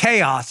into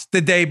chaos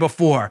the day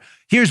before.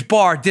 Here's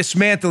Barr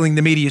dismantling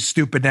the media's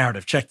stupid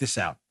narrative. Check this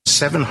out.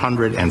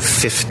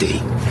 750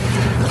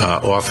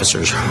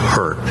 officers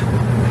hurt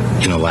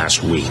in the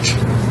last week.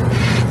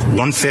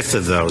 1/5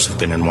 of those have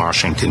been in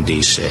Washington,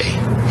 D.C.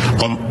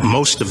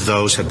 Most of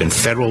those have been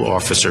federal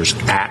officers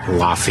at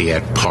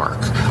Lafayette Park.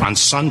 On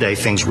Sunday,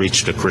 things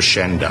reached a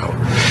crescendo.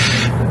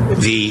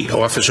 The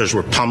officers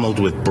were pummeled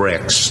with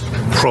bricks.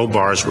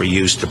 Crowbars were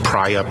used to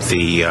pry up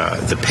the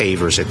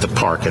pavers at the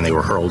park, and they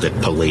were hurled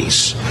at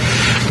police.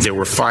 There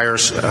were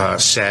fires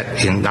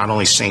set in not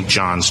only St.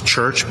 John's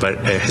Church, but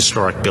a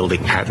historic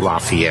building at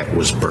Lafayette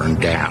was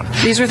burned down.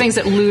 These were things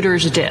that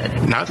looters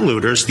did. Not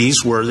looters.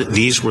 These were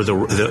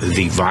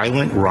the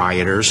violent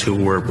rioters who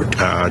were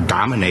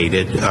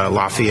dominated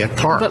Lafayette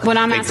Park. But what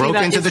I'm they asking broke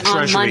about into is the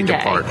Treasury on Monday,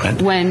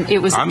 Department when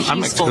it was a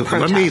peaceful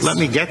protest. Let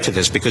me get to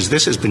this, because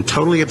this has been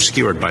totally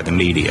obscured by the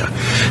media.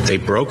 They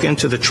broke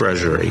into the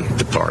Treasury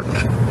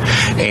Department,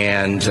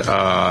 and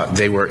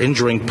they were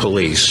injuring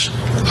police.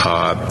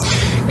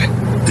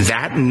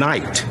 That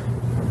night,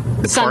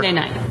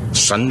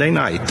 Sunday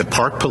night, the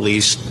Park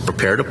Police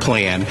prepared a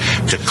plan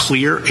to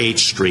clear 8th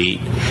Street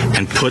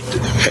and put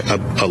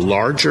a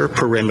larger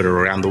perimeter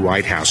around the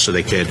White House so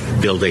they could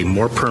build a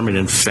more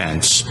permanent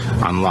fence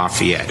on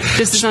Lafayette.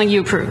 This is something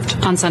you approved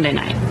on Sunday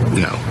night?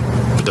 No.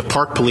 The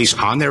Park Police,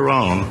 on their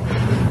own,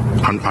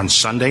 on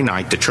Sunday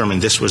night,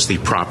 determined this was the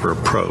proper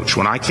approach.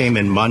 When I came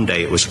in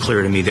Monday, it was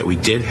clear to me that we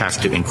did have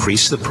to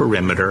increase the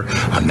perimeter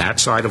on that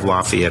side of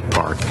Lafayette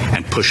Park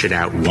and push it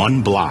out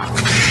 1 block.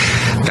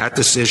 That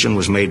decision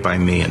was made by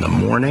me in the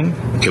morning.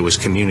 It was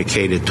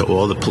communicated to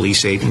all the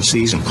police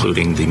agencies,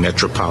 including the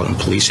Metropolitan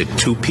Police, at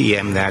 2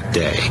 p.m. that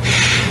day.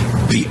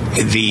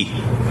 The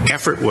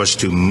effort was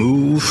to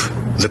move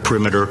the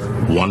perimeter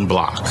 1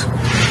 block,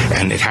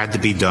 and it had to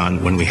be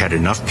done when we had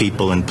enough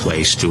people in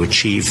place to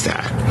achieve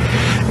that.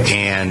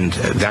 And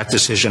that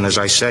decision, as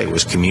I say,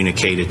 was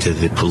communicated to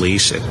the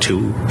police at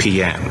 2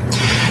 p.m.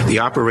 The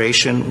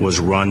operation was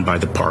run by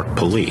the Park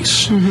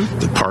Police. Mm-hmm.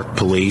 The Park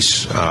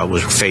Police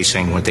was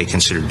facing what they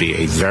considered to be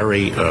a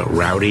very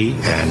rowdy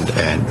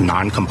and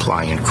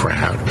non-compliant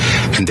crowd,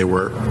 and there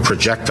were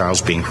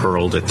projectiles being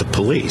hurled at the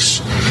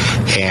police.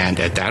 And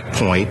at that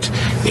point,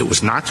 it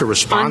was not to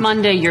respond. On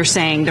Monday, you're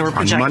saying there were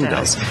projectiles. On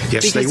Monday,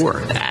 yes, they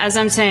were. As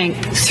I'm saying,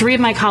 3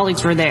 of my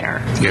colleagues were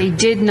there. Yeah. They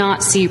did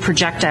not see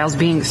projectiles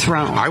being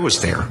thrown. I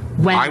was there.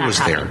 I was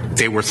there.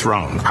 They were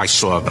thrown. I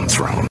saw them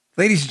thrown.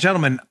 Ladies and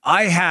gentlemen,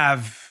 I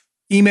have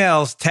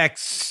emails,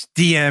 texts,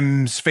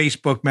 DMs,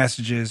 Facebook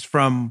messages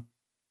from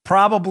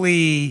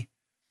probably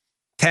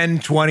 10,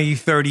 20,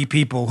 30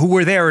 people who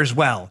were there as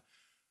well,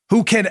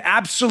 who can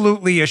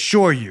absolutely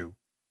assure you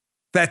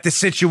that the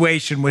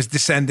situation was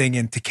descending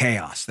into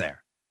chaos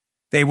there.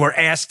 They were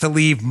asked to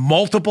leave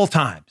multiple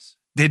times,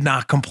 did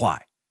not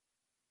comply.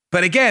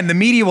 But again, the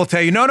media will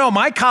tell you, no,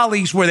 my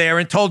colleagues were there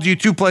and told you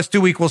 2 +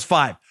 2 =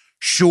 5.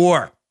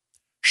 Sure.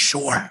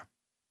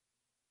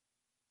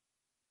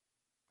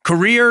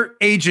 Career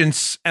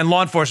agents and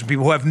law enforcement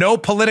people who have no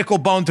political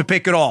bone to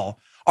pick at all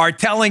are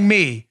telling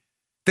me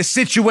the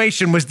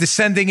situation was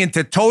descending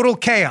into total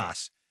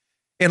chaos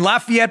in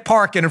Lafayette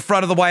Park and in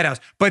front of the White House.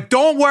 But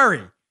don't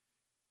worry.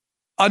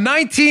 A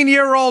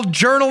 19-year-old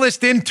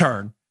journalist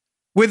intern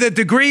with a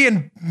degree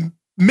in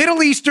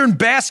Middle Eastern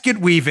basket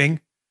weaving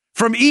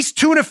from East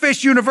Tuna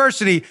Fish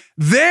University,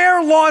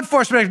 their law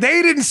enforcement,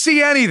 they didn't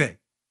see anything.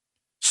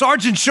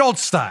 Sergeant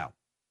Schultz style.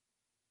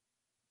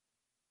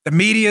 The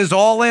media is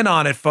all in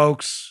on it,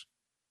 folks.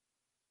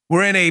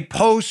 We're in a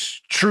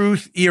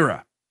post-truth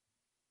era.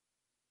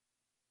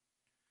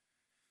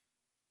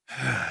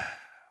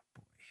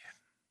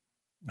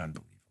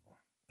 Unbelievable.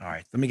 All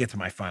right, let me get to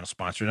my final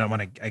sponsor.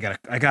 I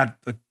got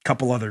a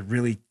couple other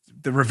really.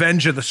 The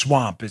Revenge of the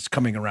Swamp is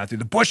coming around through.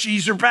 The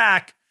Bushies are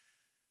back.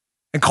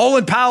 And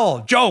Colin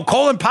Powell,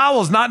 Colin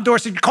Powell is not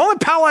endorsing. Colin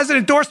Powell hasn't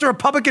endorsed a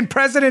Republican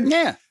president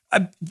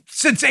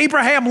since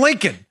Abraham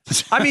Lincoln.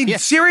 I mean,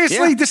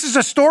 seriously, this is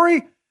a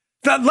story?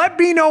 Let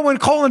me know when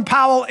Colin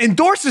Powell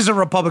endorses a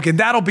Republican.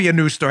 That'll be a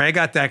news story. I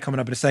got that coming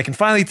up in a second.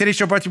 Finally, today's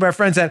show brought to you by our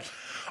friends at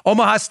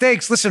Omaha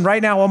Steaks. Listen,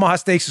 right now, Omaha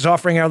Steaks is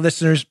offering our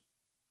listeners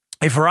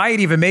a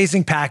variety of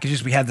amazing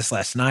packages. We had this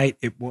last night.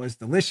 It was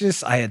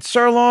delicious. I had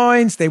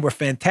sirloins. They were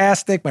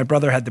fantastic. My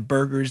brother had the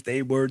burgers.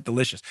 They were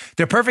delicious.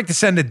 They're perfect to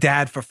send to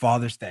dad for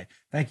Father's Day.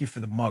 Thank you for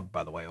the mug,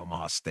 by the way,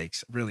 Omaha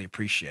Steaks. I really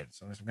appreciate it.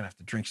 So I'm going to have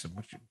to drink some.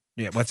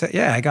 Yeah, what's that?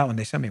 Yeah, I got one.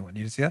 They sent me one.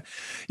 You didn't see that?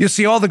 You'll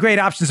see all the great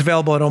options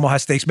available at Omaha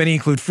Steaks. Many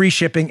include free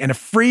shipping and a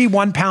free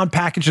 1-pound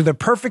package of their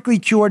perfectly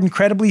cured,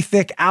 incredibly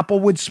thick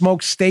Applewood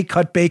smoked steak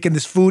cut bacon.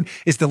 This food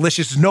is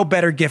delicious. There's no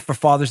better gift for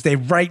Father's Day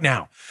right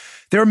now.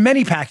 There are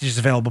many packages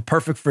available,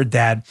 perfect for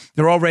dad.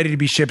 They're all ready to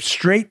be shipped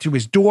straight to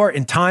his door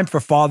in time for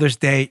Father's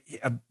Day.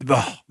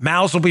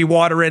 Mouths will be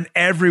watering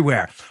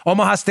everywhere.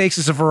 Omaha Steaks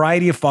is a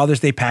variety of Father's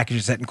Day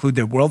packages that include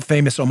their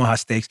world-famous Omaha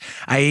Steaks.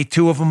 I ate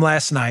 2 of them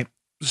last night.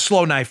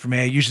 Slow night for me.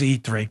 I usually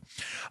eat 3.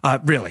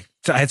 Really.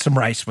 So I had some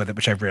rice with it,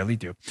 which I rarely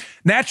do.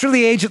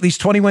 Naturally aged at least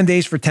 21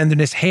 days for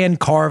tenderness,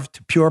 hand-carved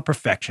to pure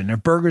perfection. Their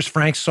burgers,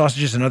 franks,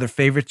 sausages, and other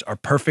favorites are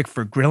perfect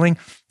for grilling.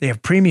 They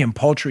have premium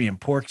poultry and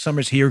pork.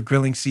 Summer's here,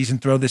 grilling season.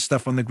 Throw this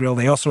stuff on the grill.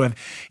 They also have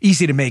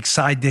easy-to-make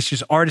side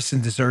dishes,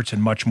 artisan desserts,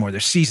 and much more. Their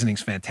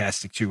seasoning's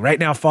fantastic, too. Right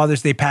now,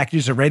 Father's Day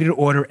packages are ready to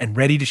order and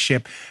ready to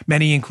ship.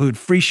 Many include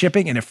free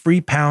shipping and a free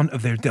pound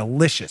of their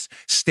delicious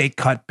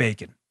steak-cut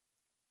bacon.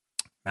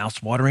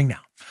 Mouth's watering now.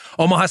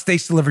 Omaha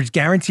Steaks delivers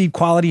guaranteed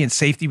quality and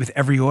safety with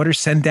every order.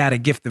 Send dad a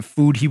gift of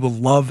food he will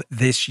love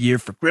this year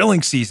for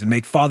grilling season.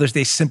 Make Father's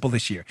Day simple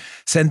this year.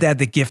 Send dad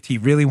the gift he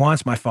really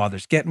wants. My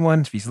father's getting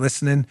one. If he's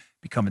listening,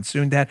 be coming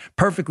soon, Dad.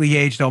 Perfectly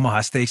aged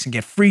Omaha Steaks and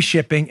get free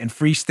shipping and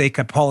free steak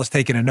cut. Paula's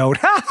taking a note.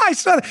 I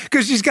saw that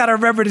because she's got to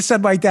remember to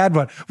send my dad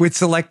one with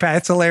select pack.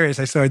 It's hilarious.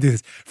 I saw her do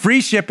this.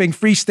 Free shipping,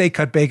 free steak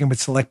cut bacon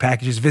with select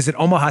packages. Visit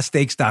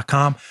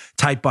omahasteaks.com.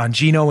 Type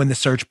Bongino in the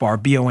search bar,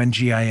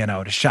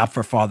 Bongino, to shop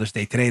for Father's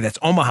Day today. That's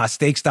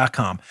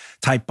omahasteaks.com.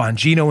 Type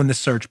Bongino in the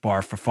search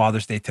bar for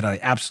Father's Day today.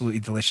 Absolutely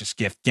delicious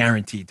gift,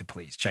 guaranteed to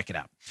please. Check it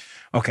out.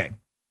 Okay.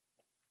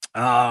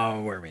 Where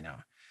are we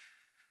now?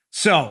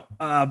 So,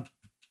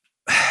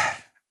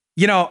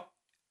 you know,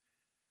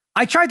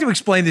 I tried to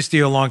explain this to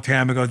you a long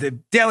time ago. The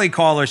Daily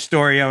Caller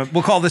story,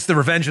 we'll call this the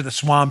Revenge of the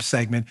Swamp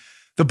segment.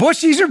 The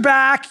Bushies are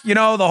back. You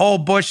know, the whole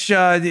Bush,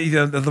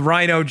 the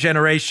Rhino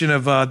generation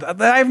of,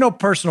 I have no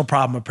personal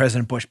problem with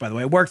President Bush, by the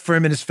way. I worked for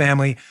him and his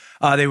family.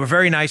 They were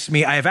very nice to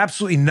me. I have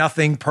absolutely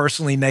nothing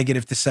personally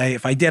negative to say.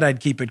 If I did, I'd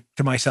keep it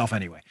to myself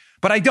anyway.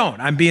 But I don't.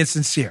 I'm being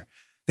sincere.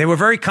 They were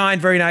very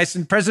kind, very nice.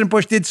 And President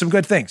Bush did some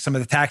good things. Some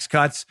of the tax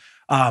cuts.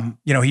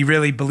 He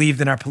really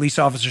believed in our police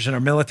officers and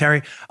our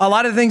military. A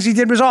lot of the things he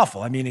did was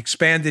awful. I mean,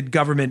 expanded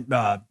government,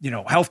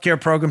 healthcare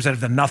programs that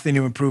have done nothing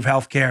to improve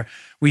healthcare.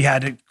 We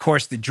had, of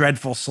course, the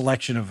dreadful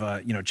selection of,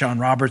 John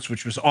Roberts,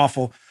 which was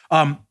awful.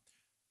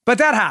 But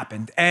that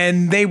happened.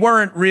 And they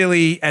weren't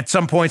really, at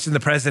some points in the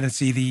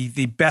presidency,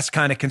 the best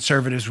kind of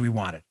conservatives we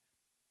wanted.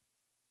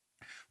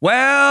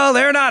 Well,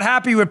 they're not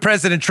happy with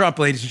President Trump,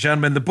 ladies and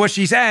gentlemen, the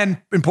Bushies, and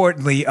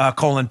importantly,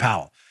 Colin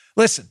Powell.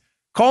 Listen.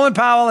 Colin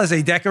Powell has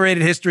a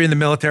decorated history in the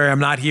military. I'm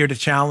not here to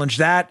challenge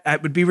that.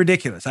 That would be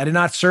ridiculous. I did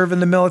not serve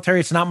in the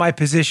military. It's not my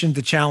position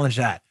to challenge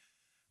that.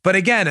 But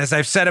again, as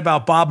I've said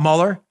about Bob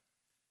Mueller,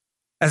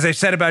 as I've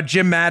said about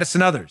Jim Mattis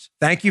and others,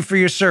 thank you for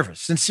your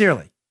service.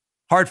 Sincerely,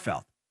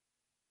 heartfelt.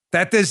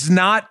 That does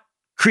not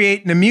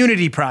create an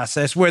immunity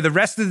process where the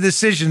rest of the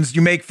decisions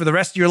you make for the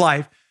rest of your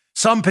life,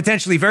 some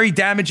potentially very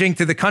damaging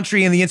to the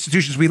country and the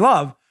institutions we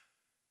love,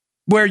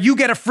 where you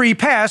get a free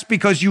pass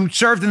because you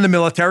served in the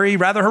military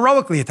rather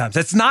heroically at times.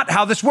 That's not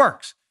how this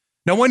works.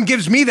 No one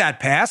gives me that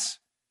pass.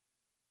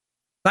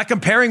 Not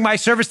comparing my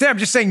service to them. I'm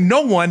just saying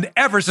no one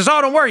ever says,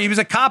 oh, don't worry, he was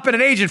a cop and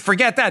an agent.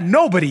 Forget that.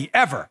 Nobody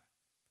ever.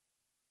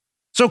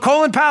 So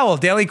Colin Powell,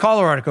 Daily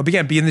Caller article,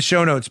 again, be in the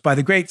show notes by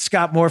the great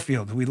Scott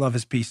Moorfield, who we love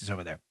his pieces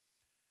over there.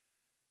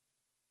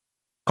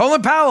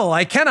 Colin Powell,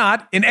 I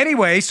cannot in any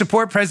way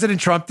support President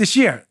Trump this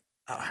year.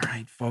 All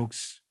right,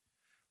 folks.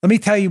 Let me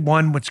tell you,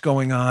 one, what's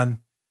going on.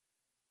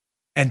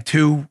 And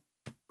two,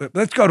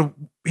 let's go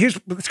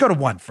to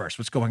one first,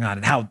 what's going on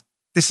and how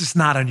this is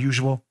not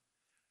unusual.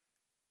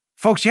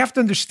 Folks, you have to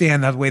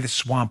understand the way the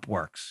swamp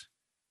works.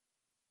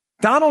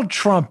 Donald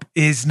Trump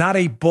is not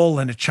a bull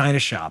in a china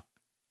shop.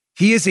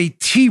 He is a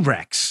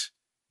T-Rex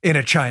in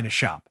a china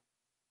shop.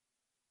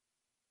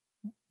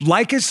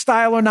 Like his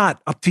style or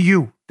not, up to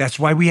you. That's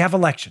why we have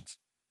elections.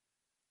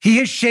 He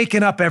has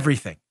shaken up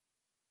everything.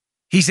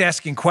 He's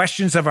asking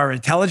questions of our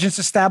intelligence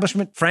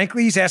establishment.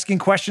 Frankly, he's asking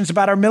questions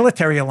about our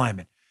military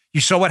alignment.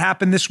 You saw what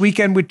happened this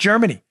weekend with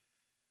Germany.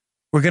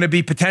 We're going to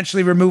be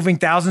potentially removing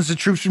thousands of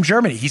troops from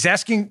Germany. He's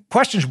asking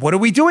questions. What are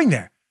we doing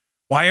there?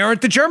 Why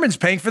aren't the Germans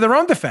paying for their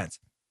own defense?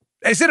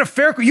 Is it a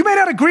fair? You may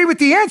not agree with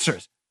the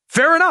answers.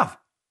 Fair enough.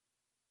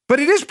 But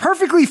it is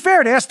perfectly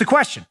fair to ask the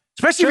question,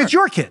 especially if it's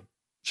your kid.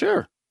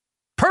 Sure.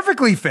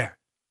 Perfectly fair.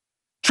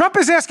 Trump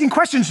is asking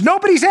questions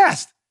nobody's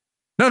asked.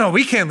 No,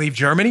 we can't leave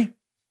Germany.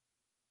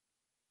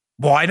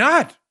 Why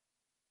not?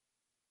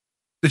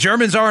 The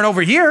Germans aren't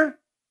over here.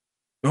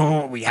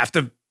 Oh, we have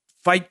to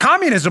fight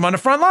communism on the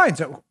front lines.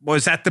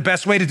 Was that the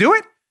best way to do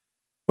it?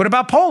 What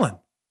about Poland?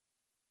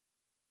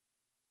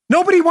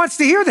 Nobody wants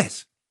to hear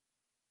this.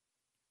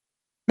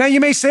 Now, you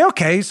may say,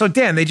 okay, so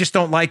Dan, they just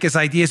don't like his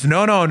ideas.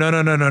 No.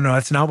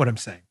 That's not what I'm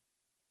saying.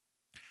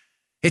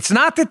 It's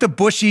not that the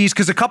Bushies,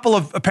 because a couple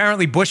of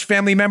apparently Bush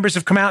family members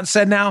have come out and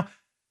said now,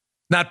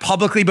 not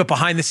publicly, but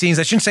behind the scenes,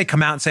 I shouldn't say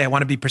come out and say, I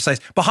want to be precise.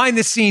 Behind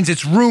the scenes,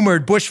 it's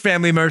rumored Bush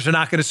family members are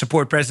not going to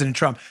support President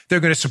Trump. They're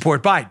going to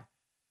support Biden.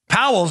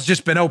 Powell's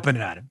just been open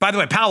at it. By the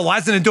way, Powell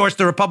hasn't endorsed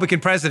the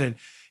Republican president.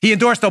 He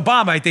endorsed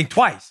Obama, I think,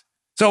 twice.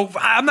 So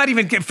I'm not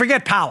even,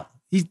 forget Powell.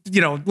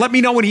 Let me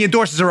know when he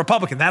endorses a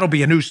Republican. That'll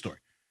be a news story.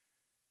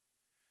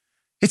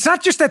 It's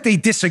not just that they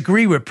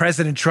disagree with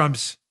President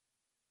Trump's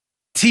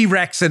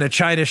T-Rex in a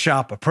China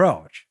shop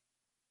approach.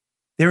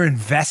 They're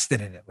invested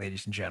in it,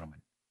 ladies and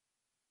gentlemen.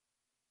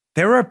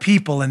 There are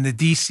people in the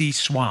DC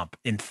swamp,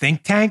 in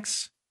think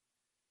tanks,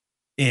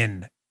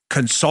 in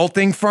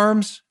consulting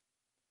firms,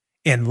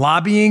 in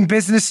lobbying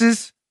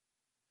businesses,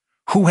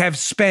 who have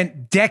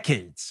spent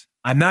decades.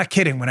 I'm not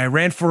kidding. When I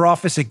ran for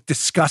office, it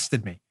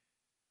disgusted me.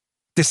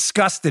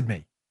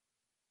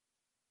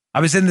 I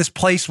was in this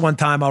place one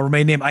time, I'll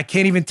remain named. I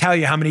can't even tell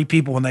you how many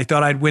people, when they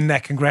thought I'd win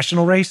that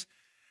congressional race,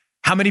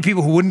 how many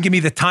people who wouldn't give me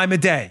the time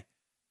of day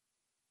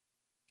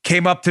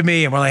came up to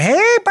me and were like,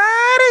 hey,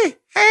 buddy.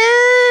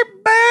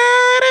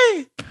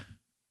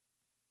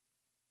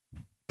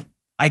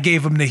 I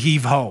gave him the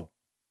heave-ho.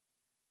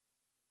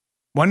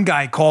 One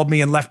guy called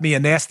me and left me a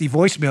nasty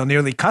voicemail,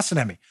 nearly cussing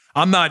at me.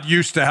 I'm not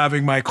used to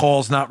having my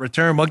calls not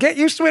returned. Well, get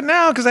used to it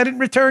now because I didn't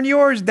return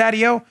yours,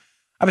 Daddy-O.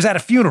 I was at a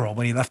funeral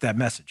when he left that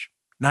message.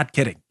 Not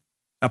kidding.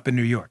 Up in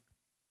New York.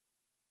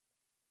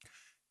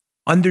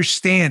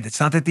 Understand, it's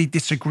not that they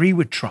disagree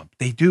with Trump.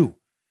 They do.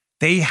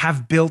 They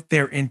have built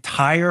their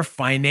entire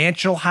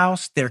financial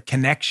house, their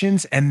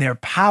connections, and their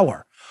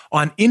power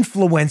on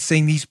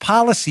influencing these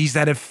policies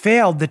that have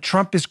failed that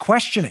Trump is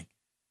questioning.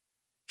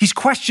 He's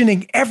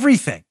questioning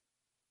everything.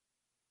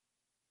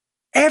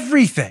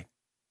 Everything.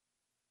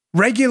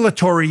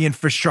 Regulatory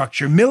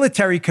infrastructure,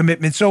 military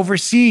commitments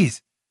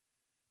overseas.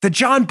 The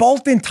John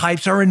Bolton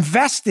types are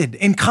invested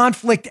in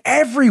conflict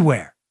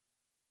everywhere.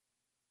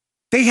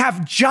 They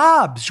have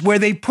jobs where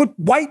they put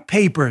white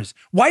papers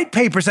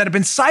that have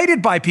been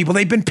cited by people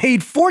they've been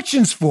paid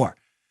fortunes for,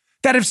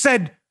 that have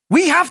said,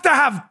 we have to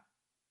have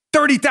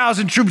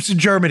 30,000 troops in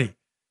Germany.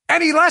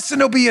 Any less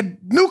and there'll be a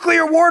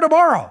nuclear war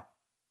tomorrow.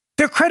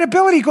 Their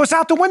credibility goes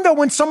out the window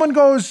when someone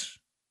goes,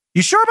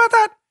 you sure about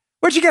that?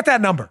 Where'd you get that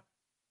number?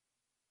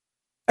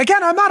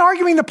 Again, I'm not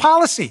arguing the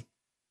policy.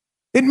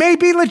 It may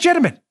be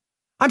legitimate.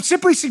 I'm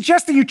simply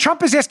suggesting you,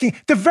 Trump is asking,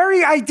 the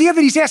very idea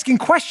that he's asking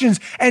questions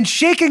and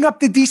shaking up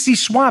the DC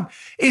swamp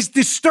is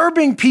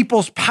disturbing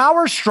people's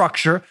power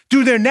structure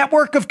through their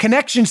network of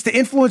connections to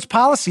influence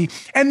policy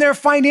and their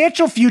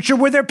financial future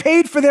where they're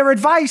paid for their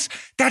advice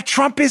that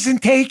Trump isn't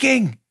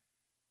taking.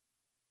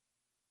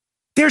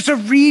 There's a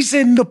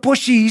reason the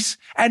Bushies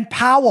and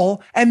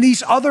Powell and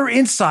these other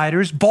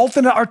insiders,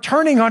 Bolton, are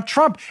turning on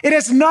Trump. It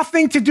has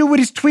nothing to do with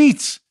his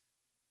tweets.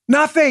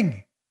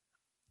 Nothing.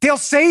 They'll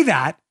say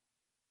that.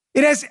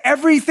 It has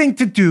everything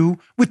to do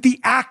with the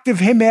act of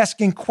him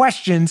asking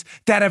questions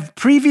that have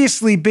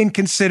previously been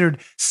considered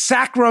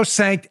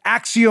sacrosanct,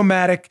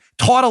 axiomatic,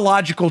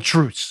 tautological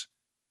truths.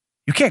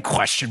 You can't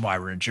question why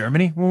we're in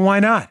Germany. Well, why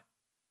not?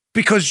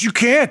 Because you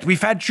can't. We've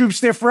had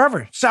troops there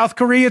forever. South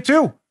Korea,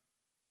 too.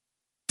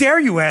 Dare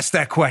you ask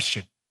that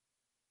question?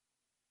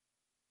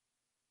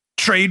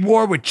 Trade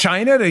war with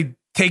China to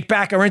take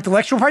back our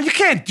intellectual property? You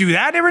can't do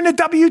that. They're in the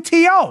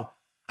WTO.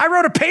 I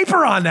wrote a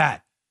paper on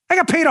that. I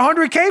got paid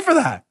 $100K for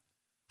that.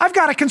 I've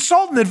got a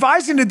consultant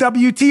advising the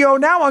WTO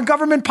now on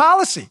government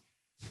policy.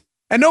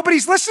 And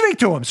nobody's listening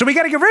to him. So we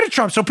got to get rid of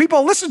Trump so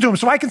people listen to him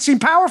so I can seem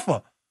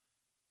powerful.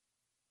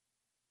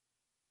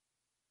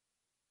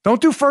 Don't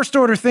do first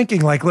order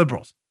thinking like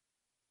liberals.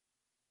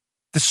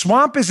 The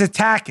swamp is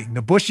attacking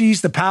the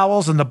Bushies, the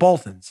Powells, and the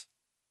Boltons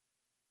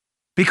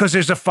because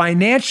there's a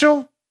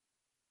financial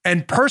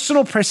and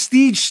personal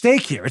prestige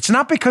stake here. It's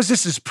not because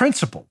this is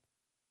principled.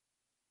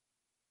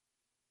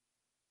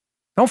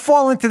 Don't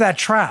fall into that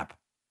trap.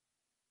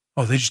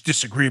 Oh, they just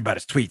disagree about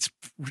his tweets.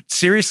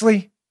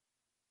 Seriously?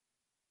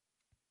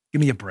 Give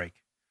me a break.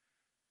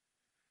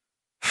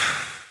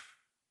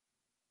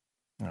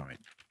 All right.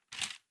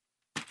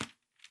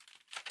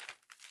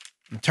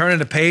 I'm turning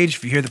the page.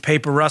 If you hear the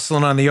paper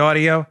rustling on the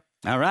audio.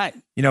 All right.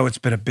 You know it's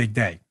been a big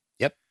day.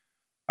 Yep.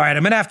 All right,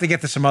 I'm going to have to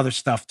get to some other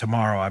stuff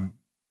tomorrow.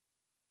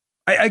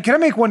 Can I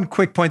make one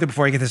quick point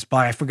before I get this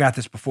by? I forgot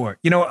this before.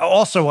 You know,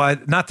 also,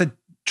 not to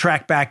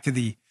track back to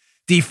the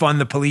defund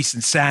the police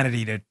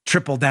insanity to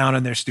triple down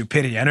on their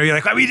stupidity. I know you're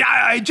like,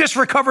 I just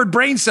recovered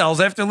brain cells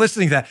after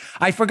listening to that.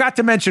 I forgot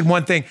to mention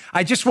one thing.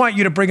 I just want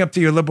you to bring up to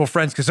your liberal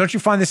friends, because don't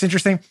you find this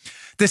interesting?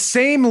 The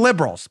same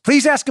liberals,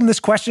 please ask them this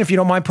question if you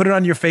don't mind. Put it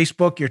on your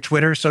Facebook, your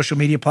Twitter, social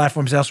media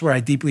platforms elsewhere. I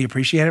deeply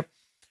appreciate it.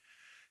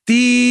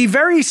 The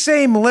very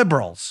same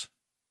liberals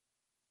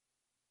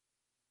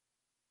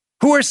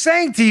who are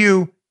saying to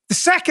you, the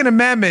Second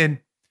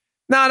Amendment,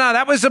 no,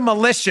 that was a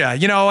militia,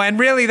 you know, and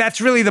really,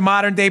 that's really the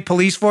modern day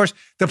police force.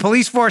 The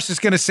police force is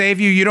going to save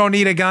you. You don't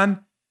need a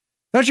gun.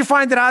 Don't you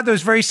find it odd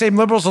those very same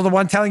liberals are the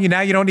one telling you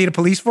now you don't need a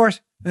police force?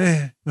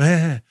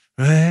 There's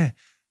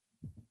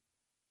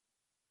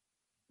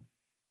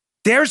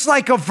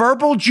like a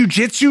verbal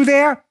jujitsu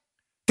there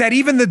that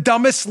even the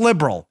dumbest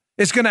liberal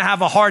is going to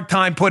have a hard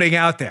time putting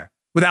out there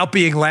without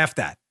being laughed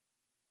at.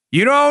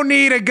 You don't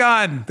need a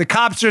gun. The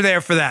cops are there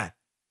for that.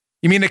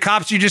 You mean the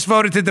cops you just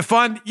voted to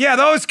defund? Yeah,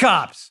 those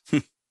cops.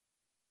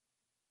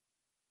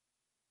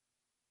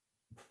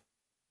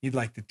 You'd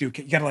like to do,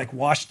 you got to like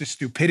wash the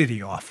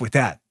stupidity off with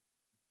that.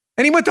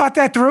 Anyone thought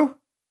that through?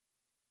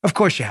 Of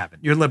course you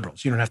haven't. You're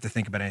liberals. You don't have to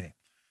think about anything.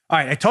 All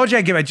right, I told you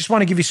I just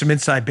want to give you some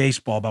inside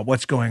baseball about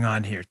what's going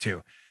on here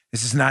too.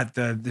 This is not,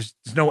 there's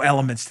no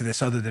elements to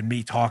this other than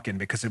me talking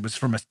because it was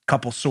from a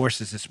couple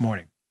sources this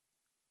morning.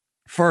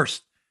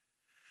 First,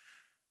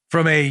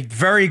 from a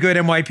very good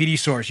NYPD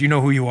source, you know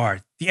who you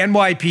are. The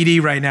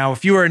NYPD right now,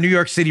 if you are a New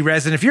York City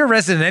resident, if you're a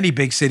resident in any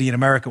big city in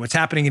America, what's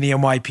happening in the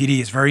NYPD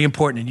is very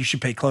important and you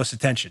should pay close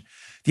attention.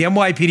 The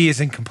NYPD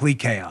is in complete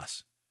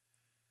chaos.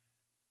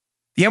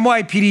 The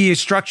NYPD is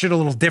structured a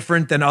little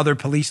different than other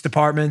police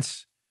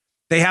departments.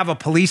 They have a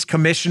police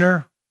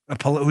commissioner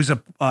who's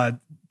a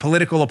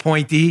political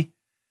appointee,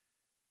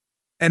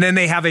 and then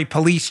they have a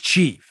police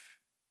chief.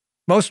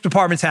 Most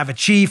departments have a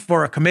chief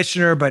or a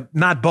commissioner, but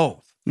not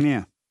both.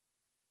 Yeah.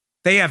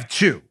 They have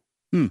two.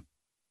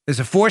 There's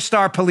a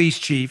 4-star police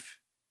chief,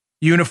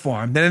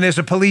 uniform, then there's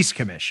a police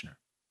commissioner.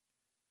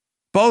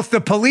 Both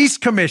the police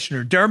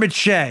commissioner, Dermot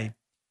Shea,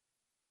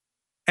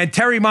 and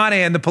Terry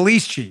Monahan, the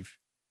police chief,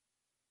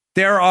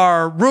 there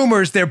are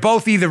rumors they're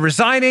both either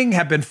resigning,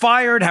 have been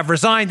fired, have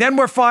resigned, then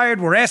were fired,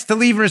 were asked to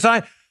leave and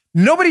resign.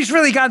 Nobody's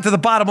really gotten to the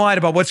bottom line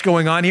about what's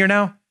going on here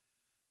now.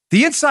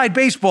 The inside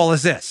baseball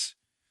is this.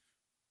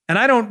 And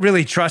I don't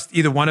really trust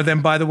either one of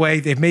them, by the way.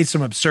 They've made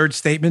some absurd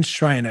statements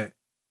trying to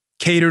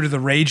cater to the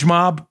rage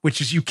mob, which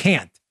is you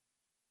can't.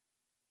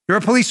 You're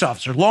a police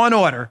officer. Law and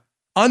order,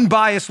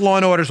 unbiased law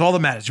and order is all that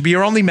matters. It'll be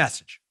your only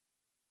message.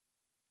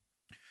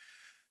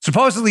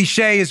 Supposedly,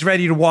 Shea is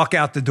ready to walk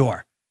out the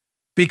door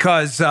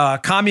because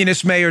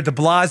communist Mayor de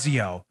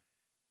Blasio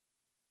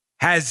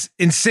has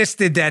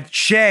insisted that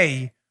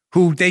Shea,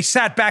 who they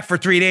sat back for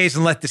 3 days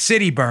and let the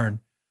city burn,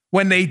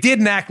 when they did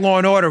enact law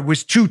and order,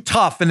 was too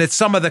tough and that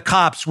some of the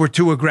cops were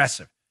too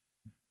aggressive.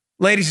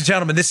 Ladies and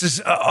gentlemen, this is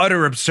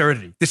utter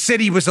absurdity. The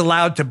city was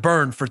allowed to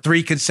burn for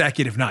 3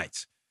 consecutive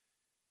nights.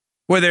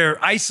 Were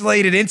there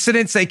isolated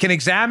incidents they can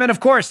examine? Of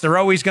course, there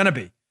always going to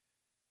be.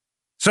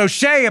 So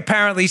Shea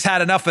apparently has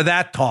had enough of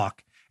that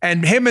talk,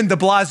 and him and de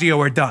Blasio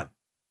are done.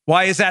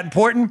 Why is that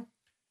important?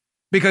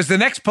 Because the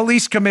next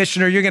police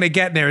commissioner you're going to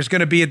get in there is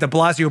going to be a de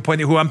Blasio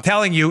appointee, who I'm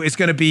telling you is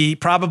going to be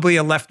probably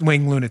a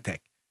left-wing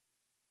lunatic.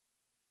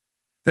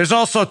 There's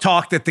also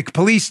talk that the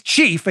police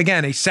chief,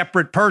 again, a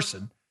separate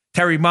person,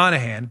 Terry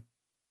Monahan,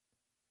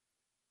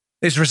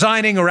 is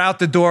resigning or out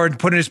the door and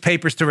putting his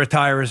papers to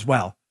retire as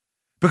well.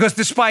 Because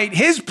despite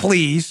his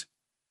pleas,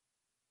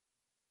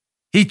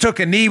 he took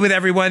a knee with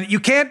everyone. You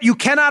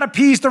cannot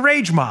appease the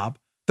rage mob.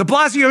 De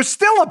Blasio's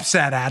still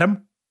upset at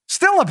him.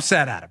 Still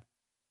upset at him.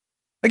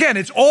 Again,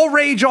 it's all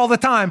rage all the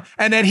time,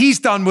 and then he's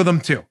done with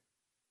them too.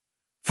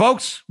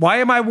 Folks, why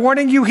am I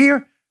warning you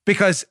here?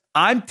 Because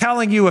I'm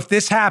telling you, if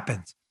this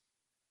happens,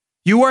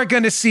 you are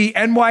going to see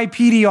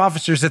NYPD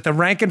officers at the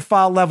rank and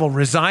file level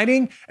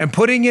resigning and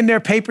putting in their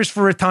papers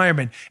for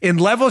retirement in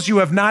levels you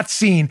have not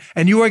seen.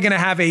 And you are going to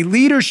have a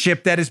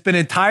leadership that has been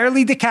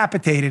entirely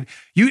decapitated.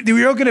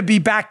 You're going to be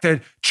back to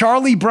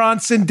Charlie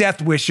Bronson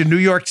Death Wish in New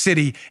York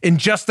City in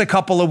just a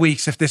couple of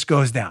weeks if this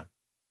goes down.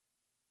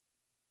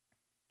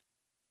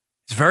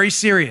 It's very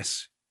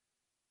serious.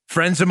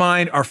 Friends of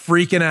mine are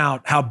freaking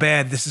out how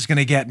bad this is going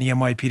to get in the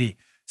NYPD.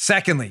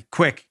 Secondly,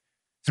 quick.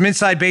 Some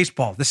inside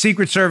baseball. The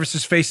Secret Service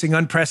is facing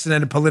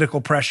unprecedented political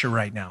pressure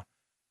right now.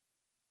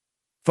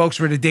 Folks,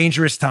 we're at a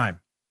dangerous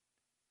time.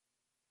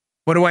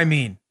 What do I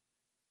mean?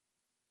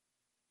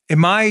 In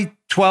my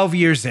 12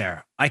 years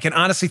there, I can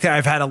honestly tell you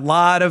I've had a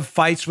lot of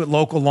fights with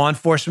local law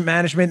enforcement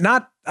management.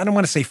 I don't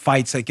want to say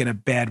fights like in a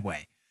bad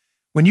way.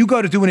 When you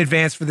go to do an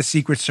advance for the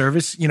Secret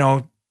Service,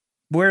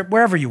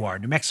 wherever you are,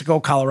 New Mexico,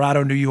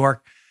 Colorado, New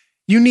York,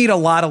 you need a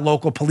lot of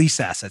local police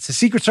assets. The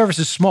Secret Service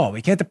is small.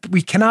 We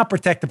cannot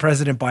protect the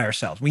president by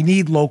ourselves. We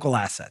need local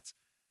assets.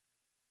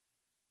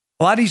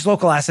 A lot of these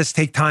local assets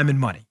take time and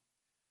money.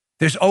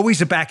 There's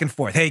always a back and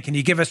forth. Hey, can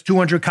you give us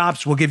 200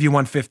 cops? We'll give you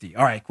 150.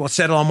 All right, we'll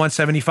settle on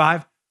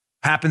 175.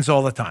 Happens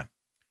all the time.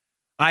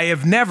 I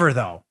have never,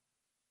 though,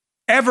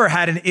 ever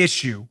had an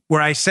issue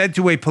where I said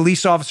to a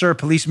police officer, a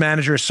police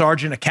manager, a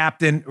sergeant, a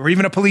captain, or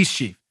even a police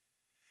chief,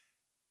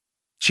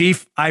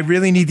 Chief, I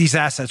really need these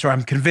assets or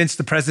I'm convinced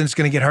the president's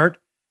going to get hurt.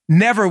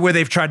 Never where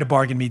they've tried to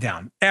bargain me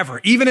down, ever.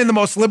 Even in the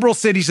most liberal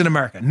cities in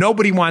America,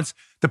 nobody wants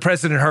the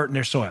president hurt in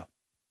their soil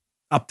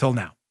up till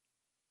now.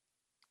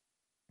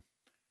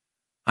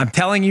 I'm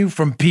telling you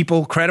from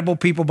people, credible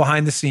people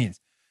behind the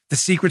scenes, the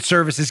Secret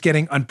Service is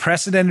getting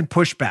unprecedented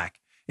pushback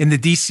in the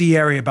DC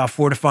area about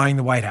fortifying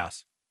the White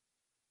House.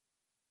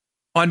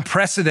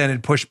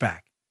 Unprecedented pushback.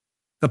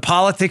 The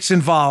politics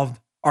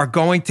involved are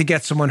going to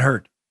get someone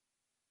hurt.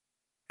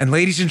 And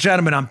ladies and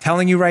gentlemen, I'm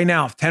telling you right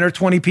now, if 10 or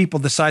 20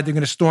 people decide they're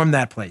going to storm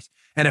that place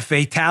and a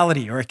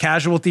fatality or a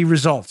casualty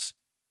results,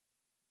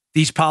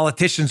 these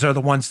politicians are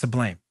the ones to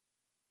blame.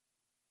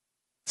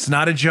 It's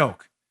not a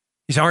joke.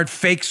 These aren't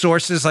fake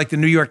sources like the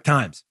New York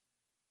Times.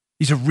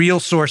 These are real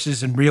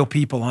sources and real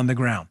people on the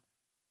ground.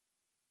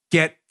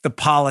 Get the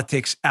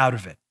politics out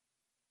of it.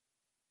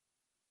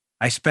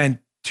 I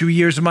spent 2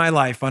 years of my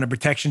life on a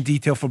protection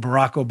detail for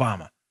Barack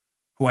Obama,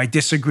 who I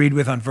disagreed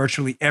with on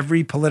virtually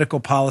every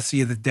political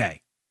policy of the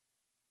day.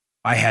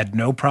 I had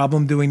no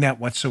problem doing that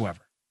whatsoever.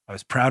 I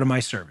was proud of my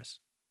service.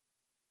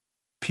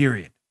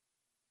 Period.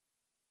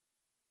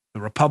 The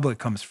Republic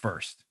comes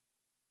first.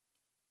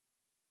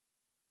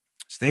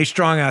 Stay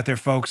strong out there,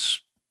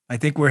 folks. I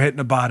think we're hitting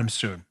the bottom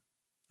soon.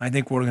 I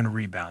think we're going to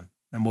rebound,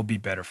 and we'll be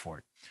better for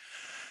it.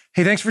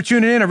 Hey, thanks for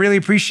tuning in. I really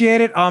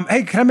appreciate it.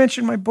 Hey, can I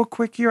mention my book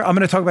quick here? I'm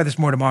going to talk about this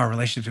more tomorrow in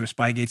relation to a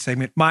Spygate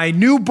segment. My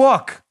new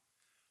book,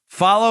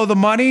 Follow the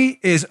Money,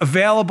 is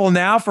available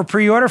now for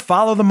pre-order.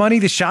 Follow the Money,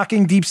 the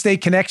shocking deep state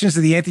connections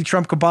to the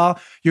anti-Trump cabal.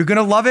 You're going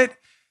to love it.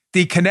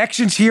 The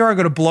connections here are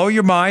going to blow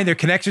your mind. They're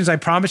connections I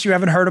promise you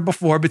haven't heard of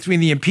before, between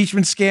the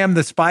impeachment scam,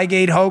 the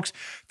Spygate hoax,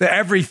 the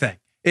everything.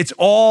 It's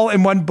all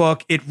in one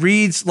book. It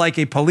reads like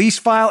a police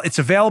file. It's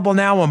available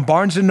now on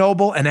Barnes &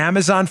 Noble and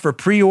Amazon for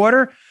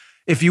pre-order.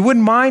 If you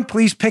wouldn't mind,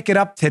 please pick it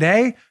up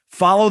today.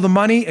 Follow the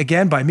Money,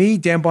 again, by me,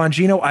 Dan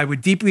Bongino. I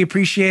would deeply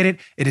appreciate it.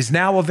 It is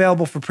now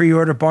available for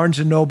pre-order, Barnes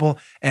 & Noble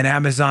and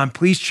Amazon.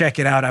 Please check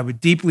it out. I would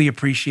deeply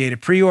appreciate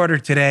it. Pre-order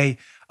today.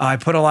 I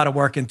put a lot of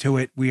work into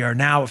it. We are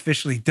now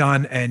officially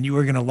done, and you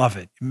are going to love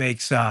it. It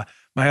makes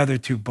my other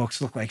two books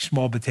look like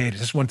small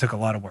potatoes. This one took a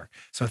lot of work.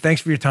 So thanks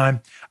for your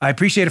time. I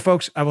appreciate it,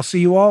 folks. I will see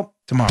you all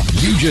tomorrow.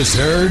 You just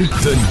heard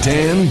The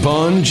Dan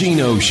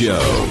Bongino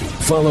Show.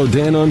 Follow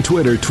Dan on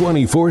Twitter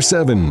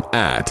 24/7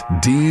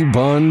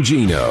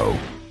 @DBongino.